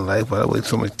do in my life? But I wasted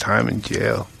so much time in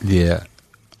jail. Yeah.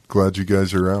 Glad you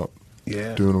guys are out.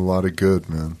 Yeah. Doing a lot of good,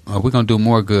 man. We're going to do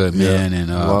more good, man. And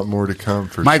a lot more to come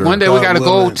for Mike, sure. one day we got to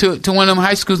go to one of them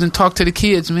high schools and talk to the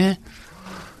kids, man.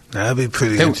 That'd be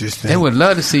pretty interesting. They would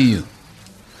love to see you.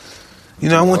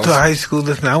 I went to a high school.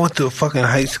 Listen, I went to a fucking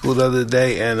high school the other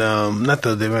day, and not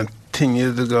the other day, around 10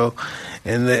 years ago,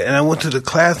 and I went to the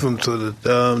classroom. So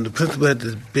the principal had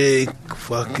this big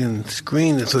fucking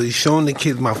screen, and so he's showing the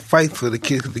kids my fights for the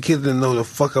kids, because the kids didn't know the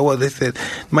fuck I was. They said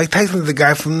Mike Tyson's the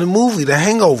guy from the movie The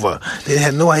Hangover. They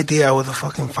had no idea I was a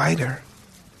fucking fighter.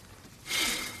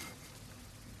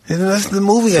 And that's the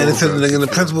movie. And the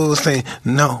principal was saying,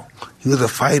 no, he was a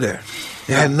fighter.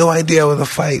 They had no idea I was a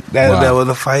fight. That was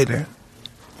a fighter.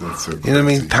 That's so you know what I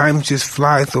mean? Time just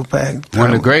flies so fast.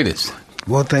 One of the greatest.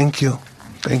 Well, thank you.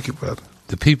 Thank you, brother.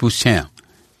 The people's champ.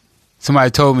 Somebody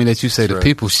told me that you say the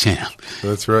people's champ.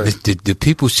 That's right. The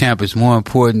people's champ is more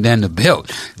important than the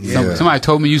belt. Yeah. Somebody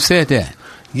told me you said that.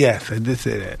 Yes, I did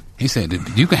say that. He said,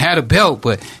 you can have the belt,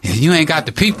 but if you ain't got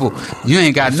the people, you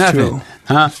ain't got nothing. True.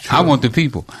 Huh? I want the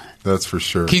people. That's for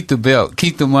sure. Keep the belt.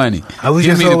 Keep the money.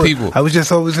 Give me the people. I was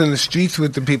just always in the streets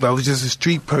with the people. I was just a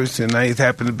street person. I just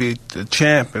happened to be a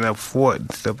champ, and I fought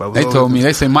and stuff. They told me.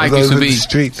 They said Mike used to be in the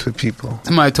streets with people.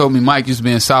 Somebody told me Mike used to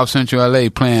be in South Central LA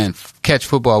playing catch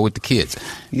football with the kids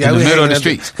in the middle of the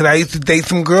streets. Because I used to date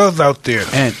some girls out there.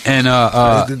 And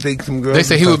I used to date some girls. They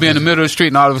said he would be in the middle of the street,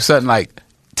 and all of a sudden, like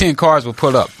 10 cars would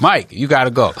pull up. Mike, you got to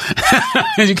go.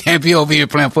 You can't be over here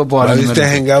playing football. I used to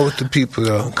hang out with the people,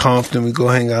 though. Compton, we go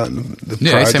hang out in the project.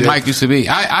 They said Mike used to be.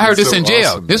 I heard this in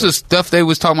jail. Awesome, this was stuff they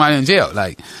was talking about in jail.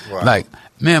 Like,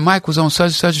 man, Mike was on such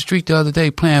and such a street the other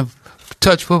day playing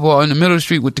touch football in the middle of the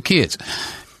street with the kids.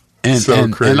 And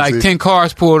like 10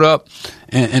 cars pulled up,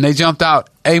 and they jumped out.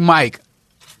 Hey, Mike,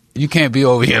 you can't be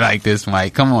over here like this,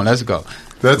 Mike. Come on, let's go.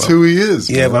 That's who he is.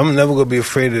 Yeah, man. but I'm never going to be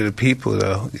afraid of the people,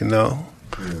 though, Yeah.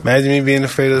 Imagine me being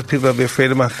afraid of the people. I'd be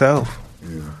afraid of myself.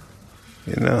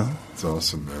 Yeah. It's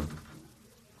awesome, man.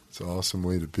 It's an awesome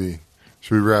way to be.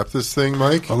 Should we wrap this thing,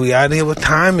 Mike? Are we out of here? What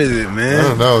time is it, man? I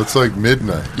don't know. It's like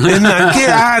midnight. Get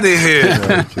out of here.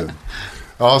 Yeah, okay.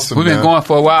 Awesome, We've been going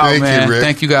for a while, man. You, Rick.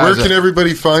 Thank you, guys. Where can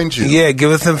everybody find you? Yeah, give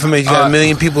us information. You got a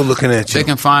million people looking at you. They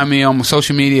can find me on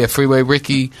social media at Freeway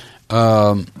Ricky,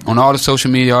 on all the social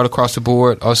media, all across the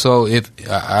board. Also, if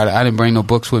I didn't bring no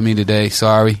books with me today,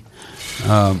 sorry.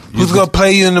 Who's going to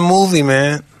play you in the movie,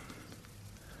 man?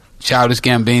 Childish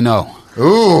Gambino.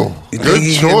 Ooh,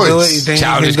 good choice.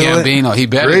 Childish Gambino. He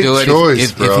better do it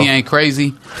if he ain't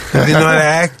crazy. Does he know how to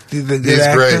act? He's a good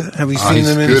actor. Great. Have you seen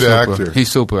him? He's a good actor. He's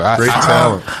super. Great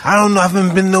talent. I don't know.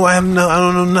 I don't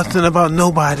know nothing about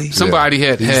nobody. Somebody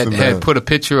had put a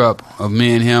picture up of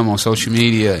me and him on social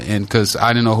media, and because I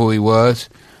didn't know who he was.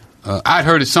 I'd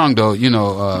heard his song though,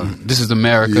 This Is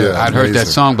America. Yeah, I'd heard that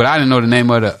song, but I didn't know the name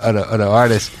of the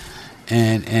artist.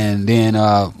 And then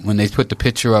when they put the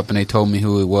picture up and they told me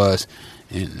who it was,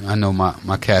 and I know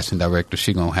my casting director,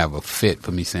 she gonna have a fit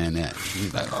for me saying that.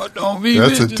 She's like, "Oh, don't be."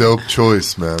 That's a dope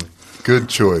choice, man. Good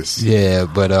choice. Yeah,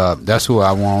 but that's who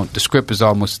I want. The script is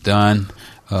almost done.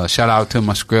 Shout out to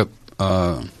my script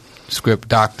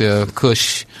doctor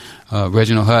Cush.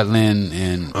 Reginald Hudlin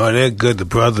and they're good. The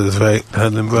brothers, right?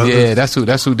 Hudlin brothers. Yeah, that's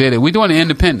who did it. We're doing it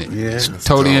independent. Yeah, it's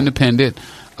totally independent.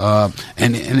 And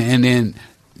then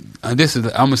this is.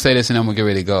 I'm gonna say this, and I'm gonna get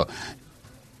ready to go.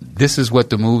 This is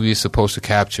what the movie is supposed to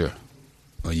capture: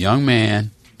 a young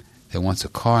man that wants a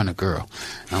car and a girl.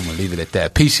 I'm gonna leave it at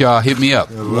that. Peace, y'all. Hit me up.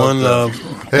 One love.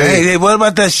 Hey, what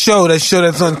about that show? That show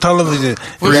that's on television.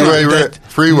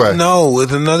 Freeway. No,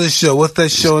 it's another show. What's that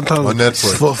show on television? On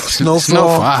Netflix.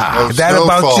 Snowfall. Is that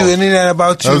about you? Any of that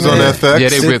about you? That was on FX. Yeah,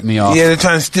 they ripped me off. Yeah, they're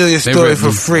trying to steal your story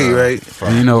for free, right?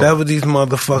 You know, that was these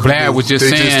motherfuckers. Vlad was just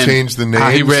saying just changed the names. how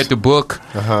he read the book.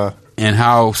 and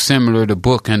how similar the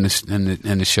book and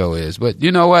the show is. But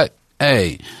you know what?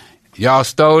 Hey, y'all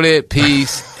stole it.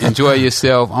 Peace. Enjoy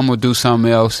yourself. I'm going to do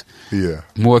something else. Yeah.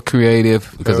 More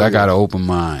creative because Hell I got yeah. an open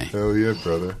mind. Hell yeah,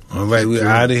 brother. All right, we're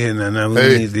out of here now. Now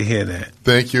we need to hear that.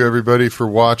 Thank you, everybody, for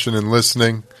watching and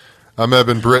listening. I'm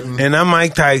Evan Britton. And I'm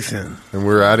Mike Tyson. And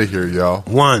we're out of here, y'all.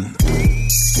 One.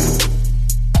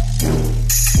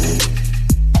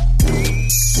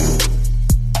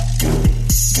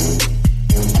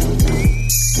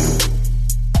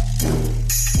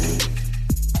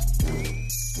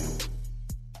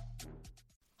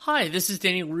 Hi, this is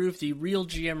Danny LaRue, the Real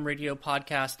GM Radio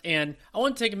Podcast, and I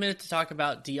want to take a minute to talk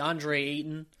about DeAndre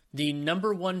Ayton, the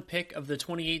number one pick of the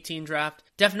 2018 draft.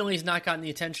 Definitely has not gotten the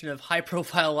attention of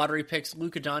high-profile lottery picks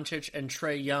Luka Doncic and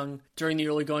Trae Young during the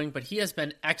early going, but he has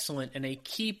been excellent and a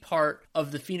key part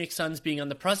of the Phoenix Suns being on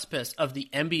the precipice of the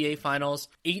NBA Finals.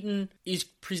 Ayton is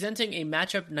presenting a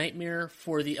matchup nightmare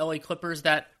for the LA Clippers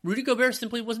that Rudy Gobert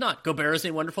simply was not. Gobert is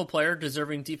a wonderful player,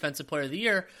 deserving Defensive Player of the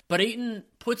Year, but Ayton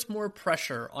puts more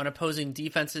pressure on opposing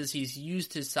defenses. He's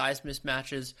used his size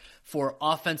mismatches for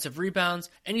offensive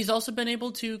rebounds, and he's also been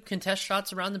able to contest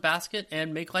shots around the basket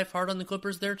and make life hard on the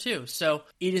Clippers there too. So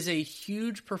it is a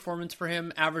huge performance for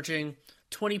him, averaging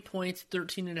 20 points,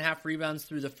 13.5 rebounds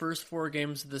through the first 4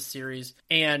 games of the series.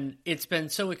 And it's been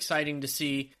so exciting to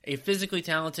see a physically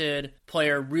talented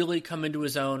player really come into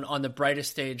his own on the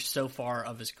brightest stage so far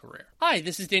of his career. Hi,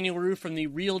 this is Daniel LaRue from the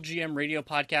Real GM Radio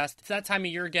Podcast. It's that time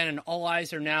of year again, and all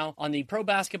eyes are now on the pro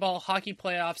basketball, hockey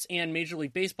playoffs, and Major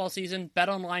League Baseball season.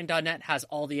 BetOnline.net has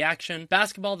all the action.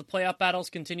 Basketball, the playoff battles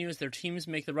continue as their teams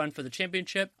make the run for the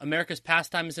championship. America's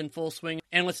pastime is in full swing.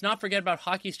 And let's not forget about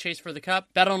hockey's chase for the cup.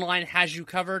 BetOnline has you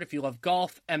covered. If you love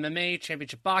golf, MMA,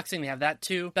 championship boxing, they have that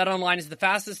too. BetOnline is the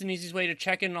fastest and easiest way to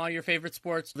check in on all your favorite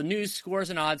sports, the news, scores,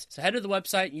 and odds. So head to the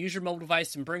website, use your mobile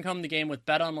device, and bring home the game with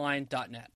BetOnline.net.